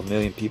could have 1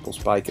 million people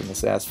spiking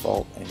this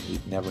asphalt and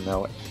you'd never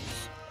know it.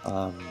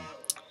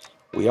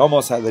 We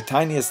almost had the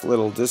tiniest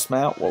little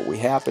dismount. What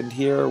happened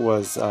here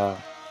was our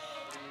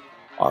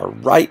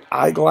right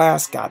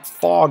eyeglass got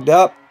fogged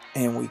up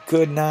and we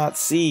could not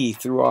see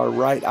through our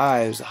right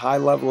eye. There's a high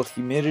level of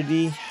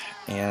humidity,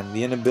 and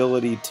the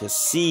inability to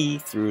see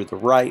through the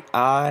right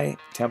eye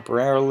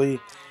temporarily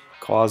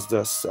caused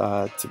us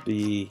to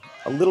be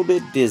a little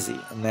bit dizzy,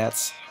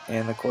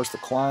 and of course the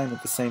climb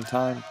at the same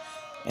time,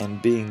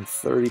 and being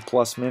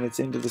 30+ minutes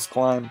into this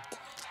climb,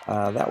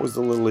 that was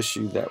the little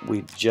issue that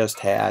we just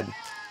had,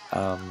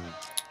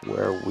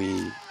 where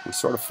we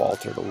sort of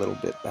faltered a little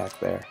bit back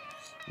there.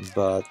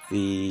 But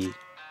the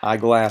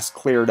eyeglass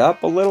cleared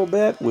up a little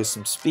bit with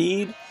some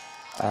speed.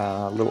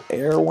 A little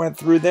air went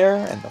through there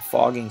and the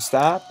fogging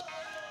stopped.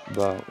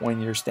 But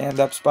when you're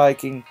stand-up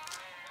spiking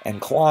and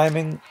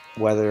climbing,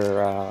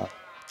 whether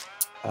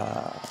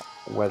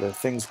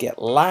things get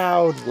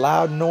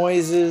loud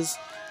noises,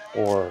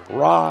 or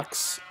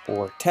rocks,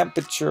 or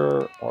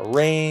temperature, or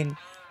rain,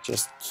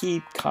 just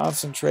keep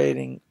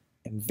concentrating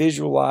and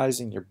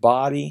visualizing your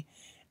body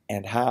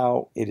and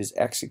how it is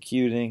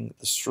executing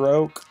the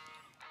stroke,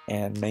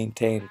 and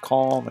maintain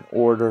calm and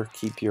order.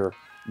 Keep your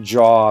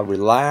jaw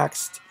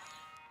relaxed.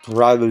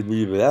 Try to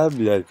be,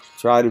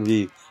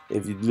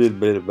 if you do a little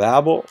bit of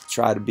babble,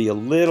 try to be a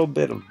little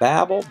bit of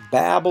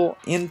babble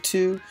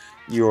into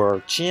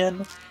your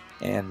chin.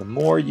 And the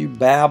more you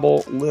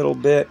babble a little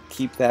bit,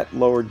 keep that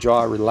lower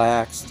jaw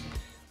relaxed,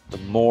 the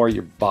more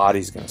your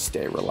body's going to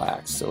stay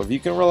relaxed. So if you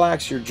can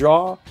relax your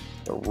jaw,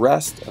 the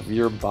rest of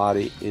your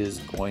body is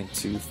going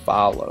to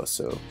follow.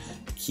 So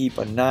keep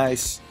a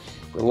nice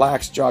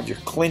relaxed jaw. If you're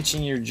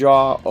clenching your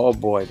jaw, oh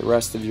boy, the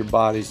rest of your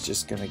body's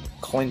just going to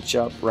clench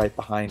up right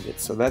behind it.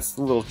 So that's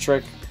the little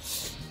trick,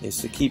 is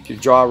to keep your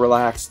jaw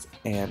relaxed,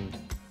 and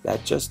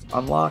that just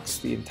unlocks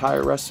the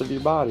entire rest of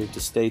your body to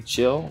stay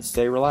chill and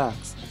stay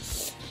relaxed.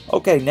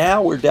 Okay,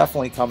 now we're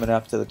definitely coming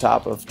up to the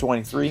top of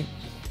 23,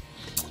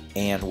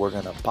 and we're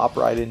going to pop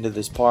right into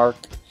this park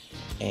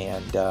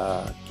and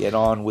get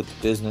on with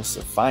the business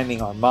of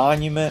finding our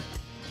monument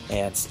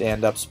and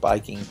stand up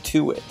spiking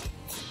to it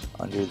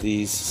under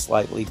these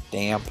slightly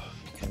damp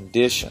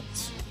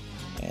conditions.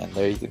 And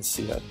there you can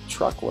see a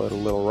truckload of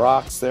little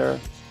rocks there,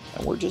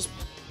 and we're just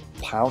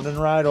pounding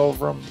right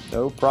over them,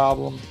 no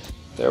problem.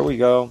 There we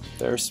go.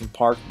 There's some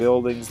park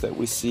buildings that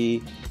we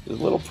see. There's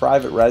a little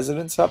private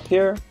residence up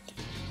here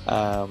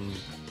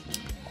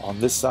on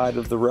this side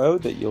of the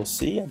road that you'll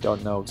see. I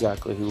don't know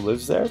exactly who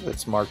lives there, but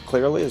it's marked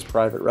clearly as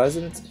private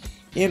residence.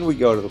 In we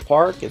go to the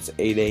park. It's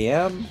 8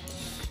 a.m.,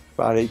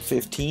 about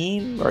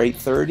 8:15 or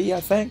 8:30, I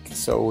think,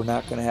 so we're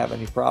not going to have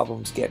any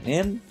problems getting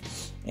in.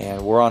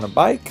 And we're on a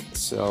bike,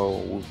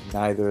 so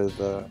neither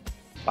the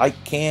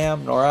bike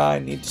cam nor I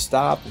need to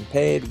stop and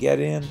pay to get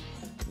in.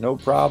 No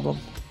problem.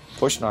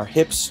 Pushing our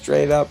hips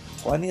straight up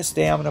plenty of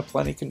stamina,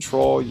 plenty of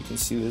control. You can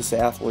see this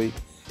athlete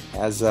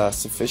has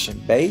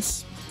sufficient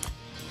base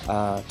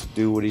to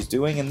do what he's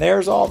doing. And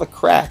there's all the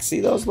cracks. See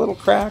those little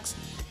cracks?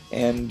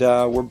 And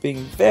we're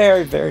being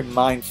very, very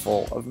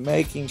mindful of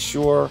making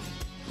sure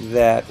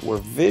that we're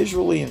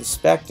visually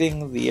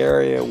inspecting the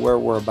area where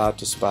we're about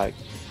to spike.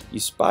 You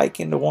spike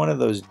into one of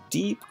those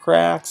deep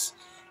cracks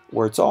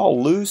where it's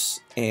all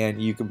loose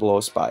and you can blow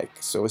a spike.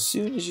 So as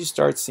soon as you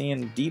start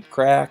seeing deep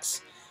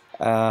cracks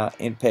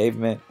in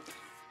pavement,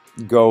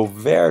 go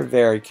very,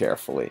 very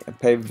carefully and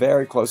pay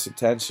very close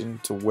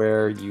attention to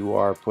where you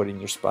are putting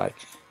your spike.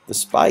 The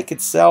spike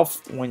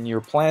itself, when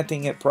you're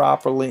planting it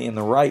properly in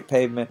the right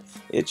pavement,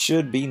 it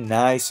should be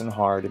nice and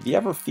hard. If you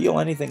ever feel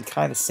anything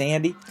kind of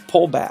sandy,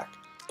 pull back.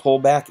 Pull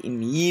back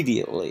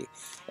immediately,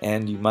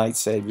 and you might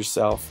save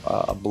yourself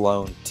a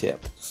blown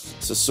tip.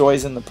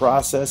 Sassoy's in the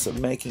process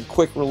of making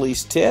quick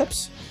release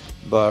tips,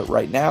 but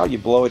right now you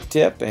blow a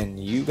tip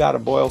and you got to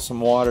boil some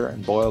water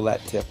and boil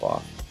that tip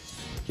off.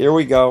 Here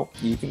we go.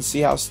 You can see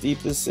how steep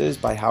this is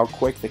by how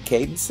quick the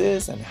cadence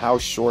is and how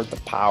short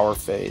the power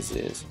phase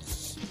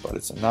is. But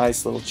it's a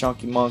nice little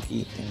chunky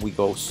monkey, and we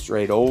go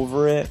straight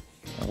over it,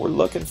 and we're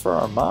looking for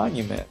our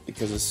monument,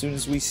 because as soon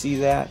as we see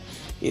that,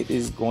 it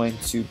is going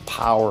to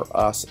power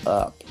us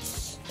up.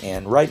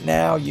 And right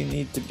now you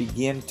need to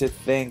begin to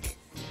think,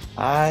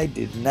 I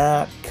did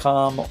not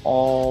come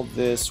all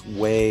this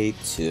way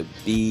to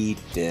be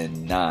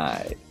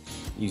denied.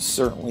 You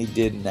certainly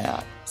did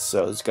not.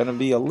 So it's going to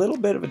be a little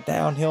bit of a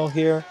downhill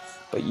here,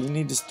 but you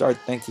need to start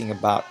thinking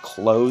about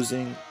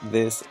closing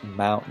this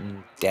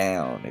mountain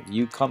down. If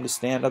you come to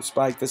stand up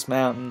spike this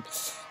mountain,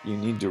 you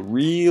need to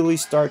really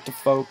start to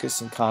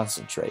focus and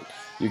concentrate.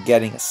 You're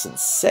getting a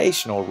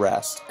sensational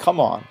rest. Come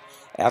on.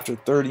 After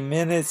 30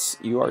 minutes,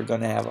 you are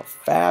going to have a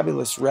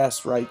fabulous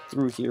rest right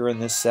through here in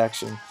this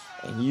section,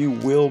 and you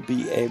will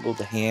be able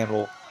to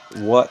handle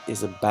what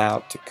is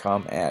about to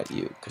come at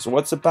you. Because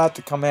what's about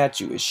to come at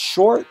you is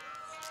short,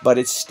 but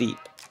it's steep.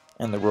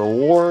 And the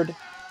reward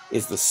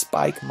is the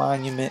spike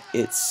monument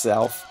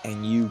itself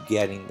and you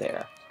getting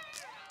there.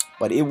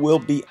 But it will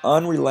be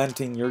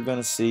unrelenting. You're going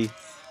to see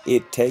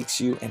it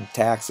takes you and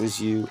taxes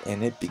you,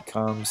 and it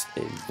becomes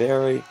a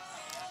very,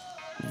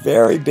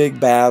 very big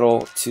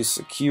battle to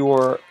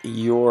secure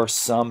your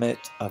summit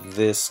of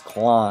this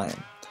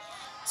climb.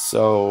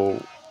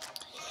 So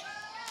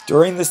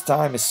during this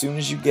time, as soon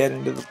as you get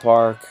into the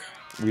park,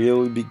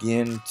 really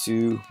begin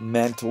to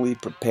mentally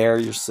prepare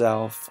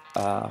yourself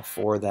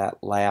for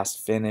that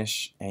last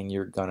finish, and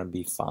you're going to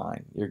be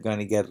fine. You're going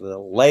to get the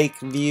lake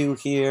view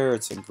here.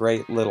 It's a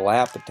great little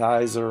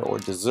appetizer or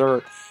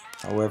dessert,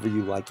 however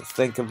you like to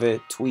think of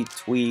it. Tweet,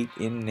 tweet,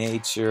 in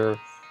nature.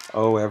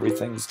 Oh,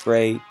 everything's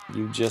great.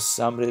 You just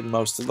summited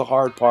most of the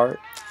hard part,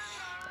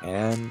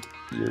 and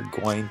you're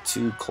going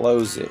to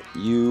close it.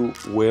 You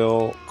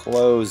will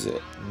close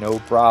it. No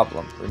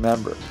problem.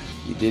 Remember,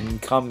 you didn't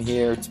come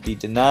here to be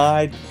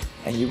denied,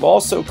 and you've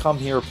also come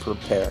here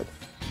prepared.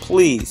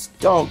 Please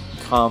don't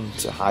come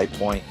to High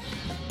Point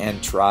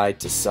and try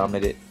to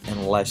summit it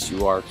unless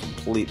you are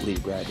completely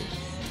ready.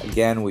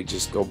 Again, we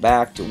just go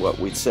back to what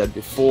we'd said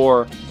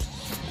before.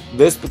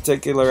 This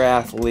particular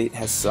athlete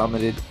has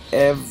summited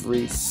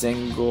every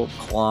single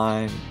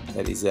climb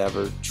that he's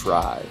ever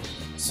tried.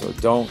 So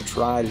don't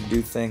try to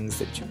do things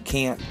that you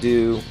can't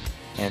do,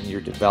 and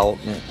your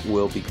development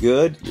will be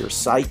good, your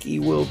psyche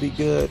will be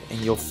good, and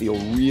you'll feel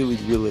really,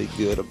 really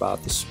good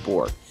about the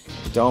sport.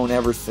 Don't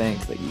ever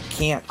think that you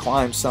can't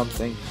climb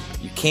something.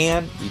 You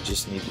can, you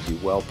just need to be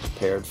well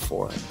prepared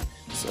for it.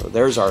 So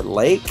there's our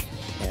lake,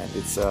 and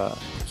it's a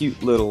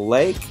cute little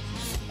lake.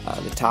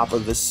 The top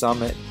of this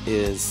summit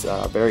is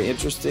very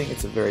interesting.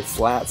 It's a very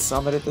flat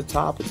summit at the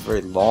top. It's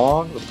very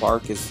long. The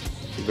park is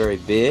very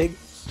big.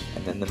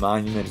 And then the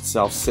monument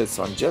itself sits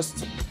on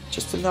just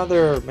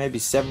another maybe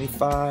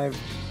 75,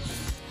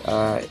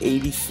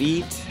 80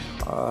 feet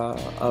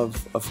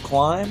of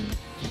climb.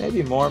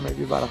 Maybe more,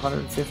 maybe about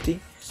 150.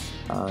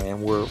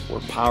 And we're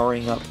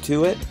powering up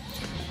to it.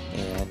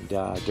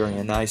 And during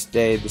a nice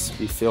day, this will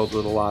be filled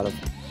with a lot of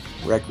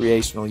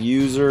recreational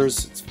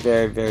users. It's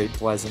very, very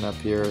pleasant up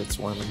here. It's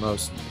one of the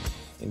most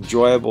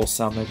enjoyable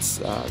summits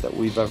that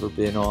we've ever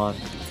been on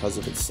because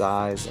of its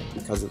size and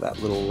because of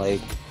that little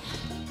lake.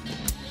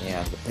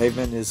 And the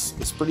pavement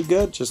is pretty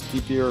good. Just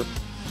keep your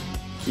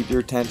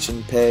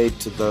attention paid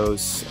to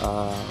those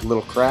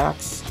little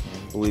cracks.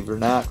 And believe it or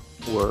not,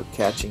 we're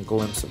catching a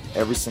glimpse of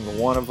every single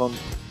one of them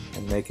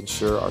and making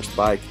sure our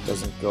spike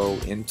doesn't go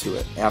into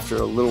it. After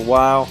a little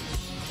while,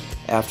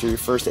 after your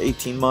first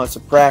 18 months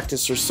of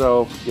practice or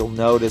so, you'll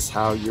notice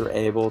how you're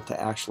able to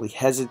actually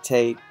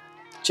hesitate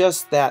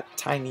just that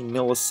tiny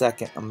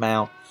millisecond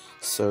amount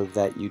so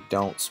that you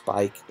don't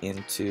spike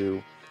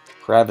into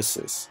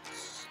crevices.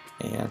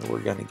 And we're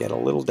going to get a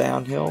little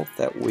downhill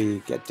that we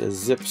get to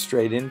zip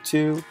straight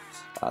into.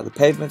 The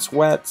pavement's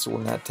wet, so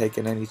we're not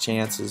taking any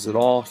chances at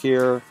all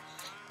here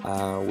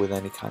with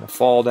any kind of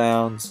fall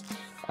downs.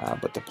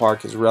 But the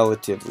park is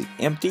relatively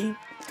empty.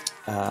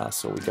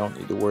 So we don't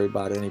need to worry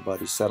about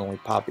anybody suddenly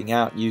popping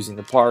out using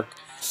the park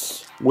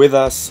with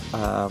us.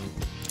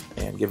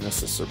 and giving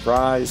us a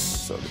surprise.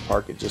 So the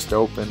park had just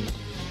opened,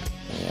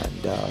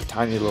 and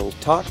tiny little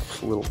tuck,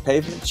 a little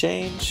pavement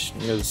change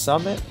near the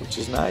summit, which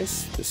is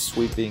nice. This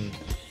sweeping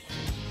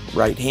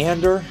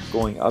right-hander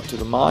going up to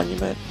the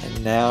monument,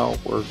 and now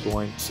we're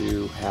going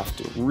to have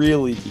to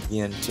really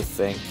begin to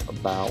think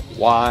about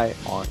why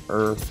on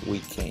earth we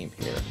came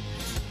here.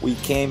 We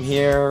came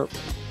here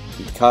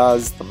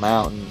because the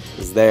mountain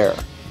is there.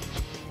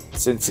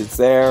 Since it's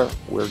there,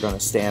 we're going to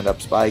stand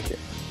up spike it.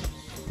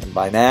 And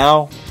by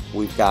now,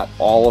 we've got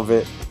all of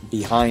it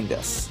behind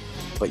us.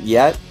 But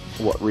yet,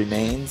 what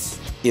remains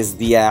is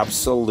the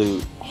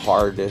absolute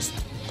hardest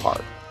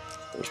part.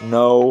 There's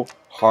no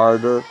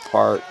harder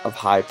part of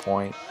High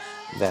Point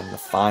than the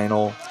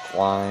final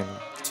climb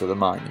to the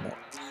monument.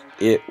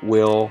 It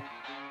will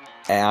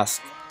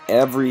ask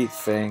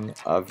everything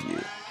of you.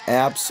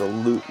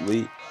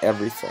 Absolutely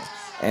everything.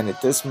 And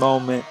at this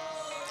moment,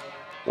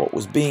 what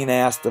was being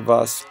asked of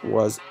us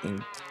was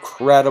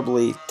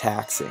incredibly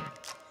taxing.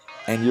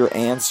 And your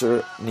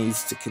answer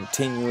needs to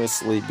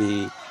continuously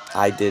be,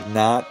 I did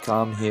not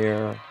come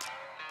here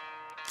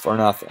for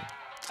nothing.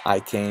 I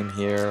came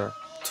here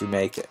to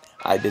make it.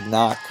 I did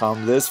not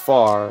come this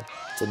far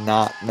to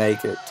not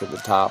make it to the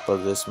top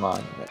of this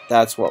monument.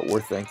 That's what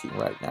we're thinking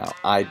right now.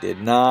 I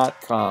did not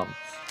come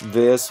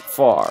this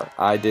far.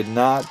 I did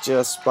not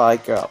just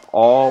spike up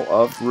all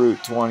of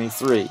Route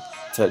 23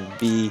 to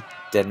be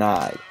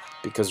denied.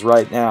 Because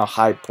right now,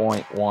 High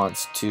Point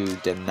wants to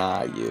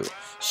deny you.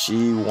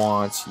 She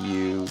wants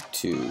you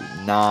to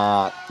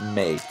not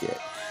make it.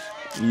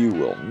 You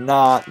will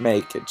not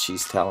make it,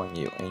 she's telling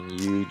you. And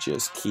you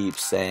just keep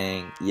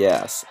saying,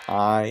 yes,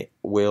 I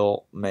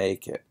will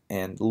make it.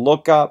 And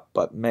look up,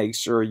 but make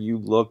sure you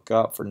look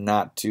up for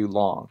not too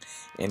long.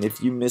 And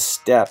if you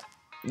misstep,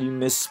 you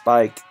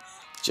misspike,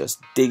 just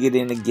dig it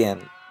in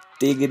again.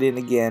 Dig it in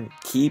again.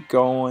 Keep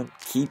going,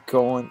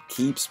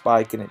 keep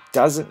spiking it.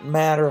 Doesn't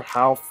matter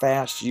how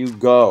fast you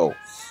go.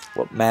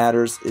 What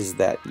matters is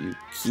that you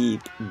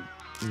keep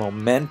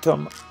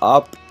momentum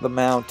up the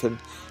mountain.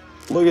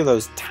 Look at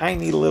those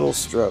tiny little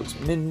strokes,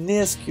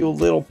 minuscule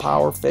little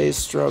power phase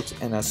strokes,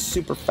 and a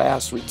super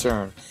fast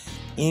return.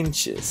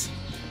 Inches,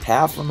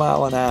 half a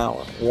mile an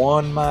hour,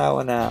 1 mile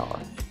an hour.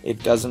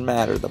 It doesn't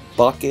matter. The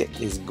bucket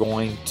is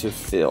going to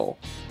fill.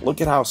 Look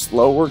at how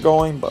slow we're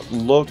going, but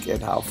look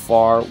at how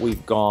far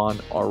we've gone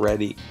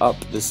already up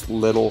this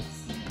little,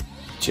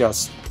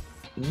 just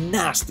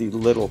nasty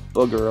little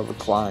booger of a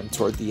climb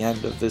toward the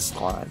end of this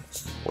climb.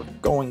 We're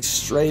going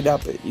straight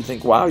up it. You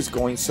think, wow, he's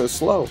going so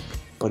slow.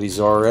 But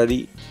he's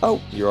already,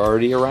 oh, you're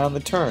already around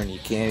the turn. You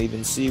can't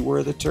even see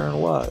where the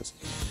turn was.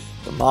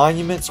 The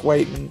monument's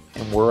waiting,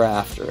 and we're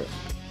after it.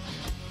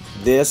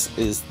 This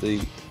is the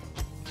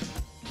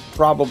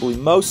probably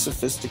most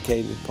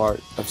sophisticated part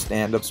of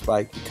stand-up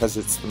spike because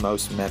it's the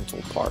most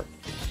mental part.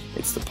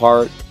 It's the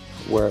part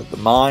where the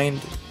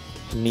mind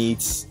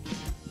meets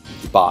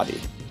the body,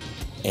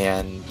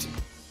 and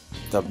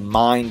the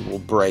mind will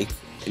break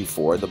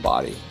before the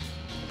body.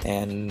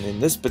 And in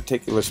this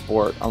particular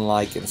sport,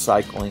 unlike in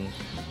cycling,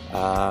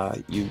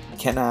 you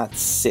cannot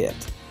sit,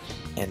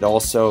 and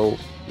also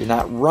you're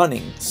not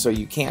running, so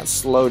you can't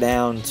slow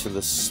down to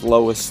the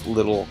slowest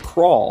little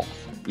crawl.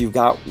 You've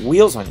got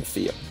wheels on your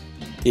feet.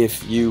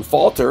 If you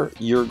falter,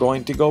 you're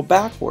going to go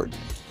backward.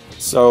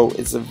 So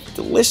it's a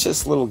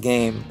delicious little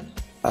game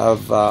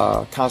of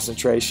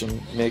concentration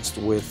mixed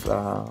with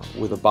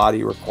a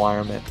body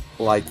requirement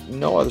like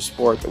no other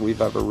sport that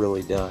we've ever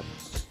really done.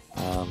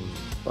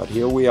 But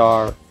here we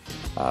are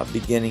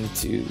beginning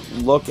to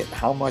look at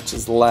how much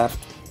is left.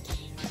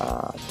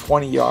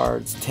 20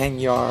 yards, 10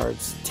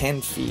 yards,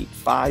 10 feet,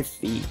 5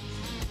 feet,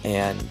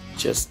 and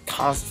just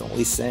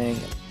constantly saying,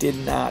 it did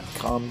not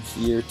come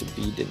here to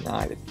be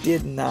denied. It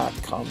did not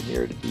come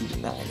here to be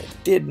denied.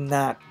 It did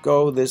not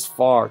go this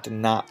far to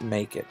not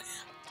make it.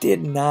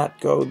 Did not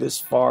go this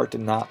far to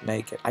not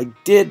make it. I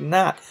did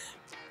not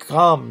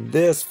come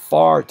this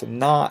far to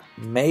not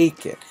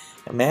make it.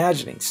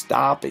 Imagining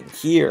stopping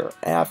here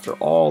after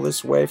all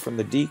this way from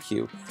the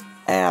DQ.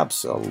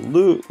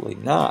 Absolutely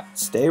not.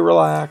 Stay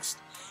relaxed,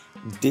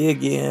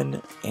 dig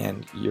in,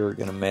 and you're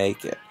going to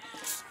make it.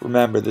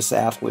 Remember, this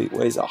athlete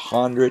weighs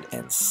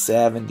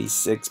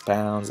 176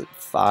 pounds at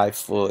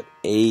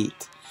 5'8".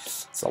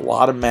 It's a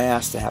lot of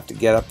mass to have to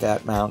get up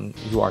that mountain.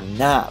 You are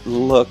not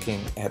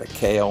looking at a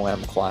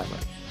KOM climber.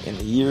 In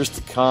the years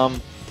to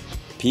come,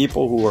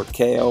 people who are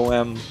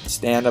KOM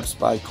stand-up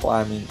spike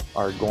climbing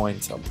are going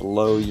to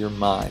blow your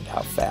mind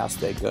how fast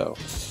they go.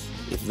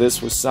 If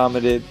this was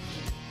summited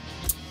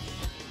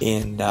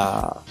in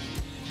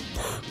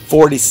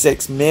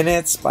 46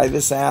 minutes by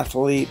this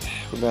athlete,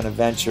 we're going to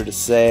venture to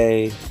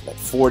say that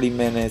 40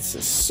 minutes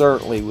is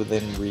certainly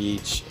within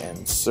reach,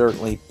 and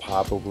certainly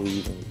probably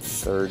even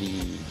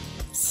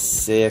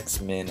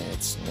 36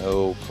 minutes,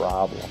 no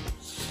problem.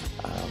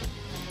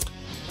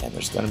 And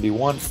there's going to be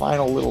one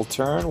final little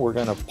turn. We're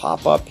going to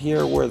pop up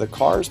here where the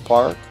cars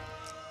park.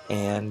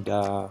 And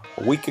a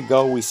week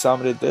ago we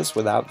summited this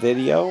without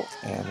video,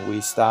 and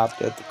we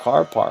stopped at the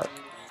car park.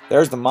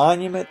 There's the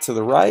monument to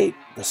the right,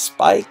 the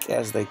spike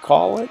as they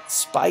call it,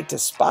 spike to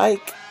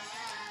spike.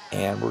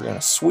 And we're going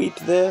to sweep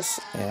this,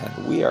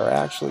 and we are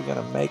actually going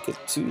to make it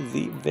to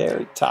the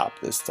very top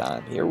this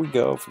time. Here we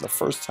go for the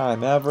first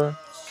time ever.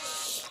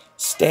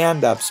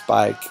 Stand-up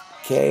spike,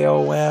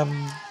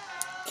 KOM,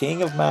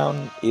 King of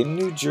Mountain in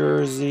New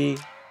Jersey,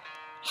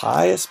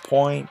 highest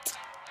point,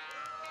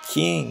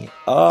 King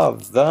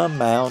of the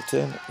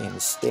Mountain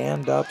in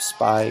stand-up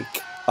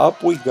spike.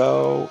 Up we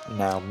go.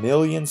 Now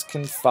millions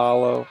can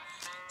follow,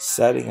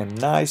 setting a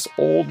nice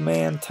old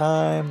man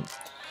time.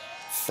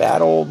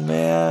 Fat old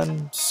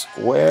man,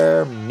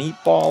 square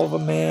meatball of a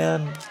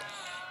man,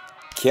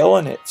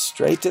 killing it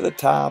straight to the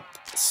top,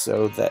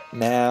 so that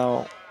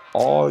now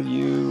all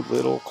you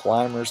little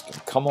climbers can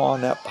come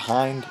on up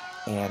behind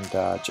and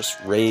just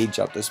rage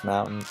up this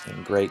mountain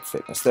in great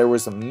fitness. There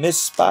was a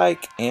missed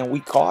spike and we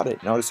caught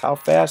it. Notice how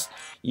fast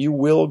you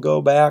will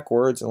go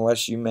backwards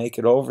unless you make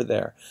it over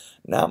there.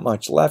 Not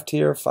much left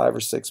here, 5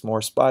 or 6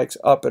 more spikes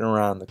up and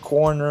around the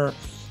corner.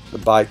 The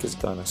bike is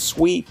going to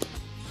sweep.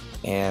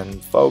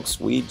 And folks,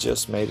 we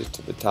just made it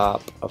to the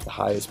top of the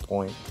highest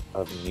point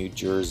of New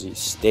Jersey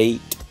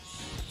State,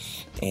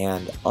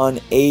 and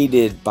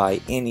unaided by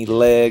any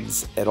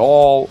legs at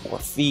all or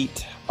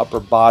feet,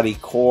 upper body,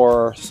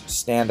 core,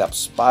 stand-up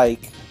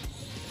spike,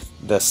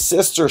 the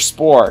sister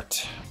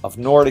sport of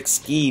Nordic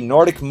ski,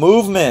 Nordic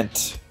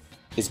movement,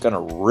 is going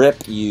to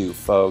rip you,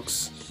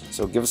 folks.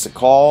 So give us a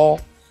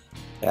call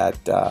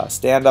at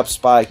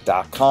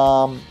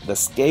standupspike.com. The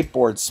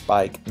skateboard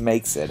spike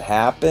makes it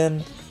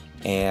happen.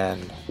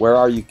 And where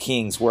are you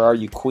kings? Where are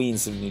you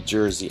queens of New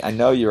Jersey? I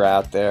know you're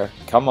out there.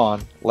 Come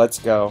on, let's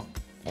go.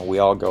 And we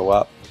all go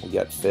up. We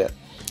get fit.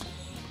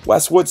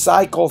 Westwood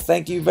Cycle,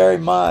 thank you very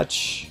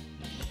much.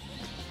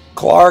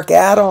 Clark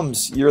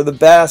Adams, you're the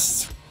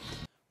best.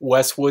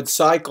 Westwood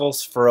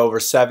Cycles for over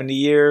 70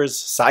 years.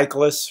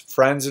 Cyclists,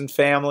 friends, and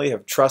family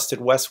have trusted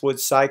Westwood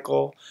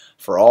Cycle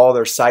for all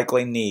their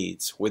cycling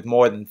needs. With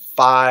more than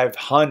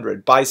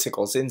 500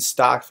 bicycles in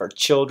stock for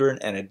children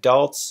and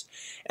adults,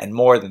 and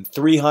more than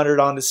 300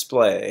 on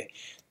display,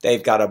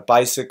 they've got a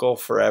bicycle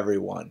for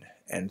everyone.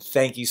 And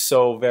thank you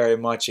so very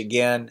much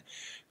again,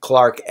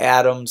 Clark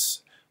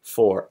Adams,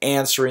 for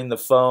answering the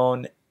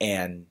phone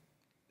and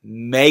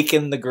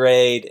making the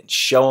grade and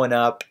showing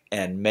up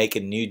and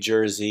making New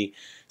Jersey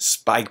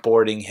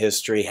spikeboarding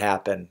history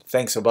happen.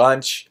 Thanks a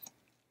bunch.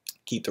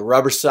 Keep the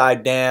rubber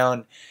side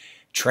down.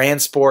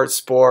 Transport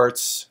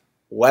Sports,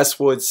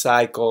 Westwood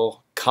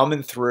Cycle,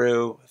 coming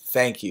through.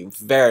 Thank you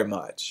very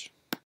much.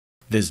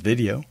 This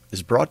video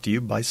is brought to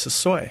you by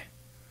Sosoi.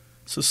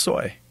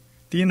 Sosoi,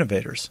 the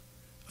innovators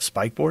of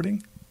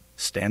spikeboarding,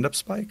 stand-up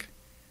spike,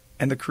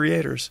 and the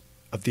creators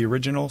of the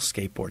original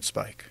skateboard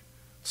spike.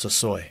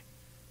 Sosoi,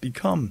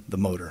 become the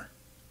motor.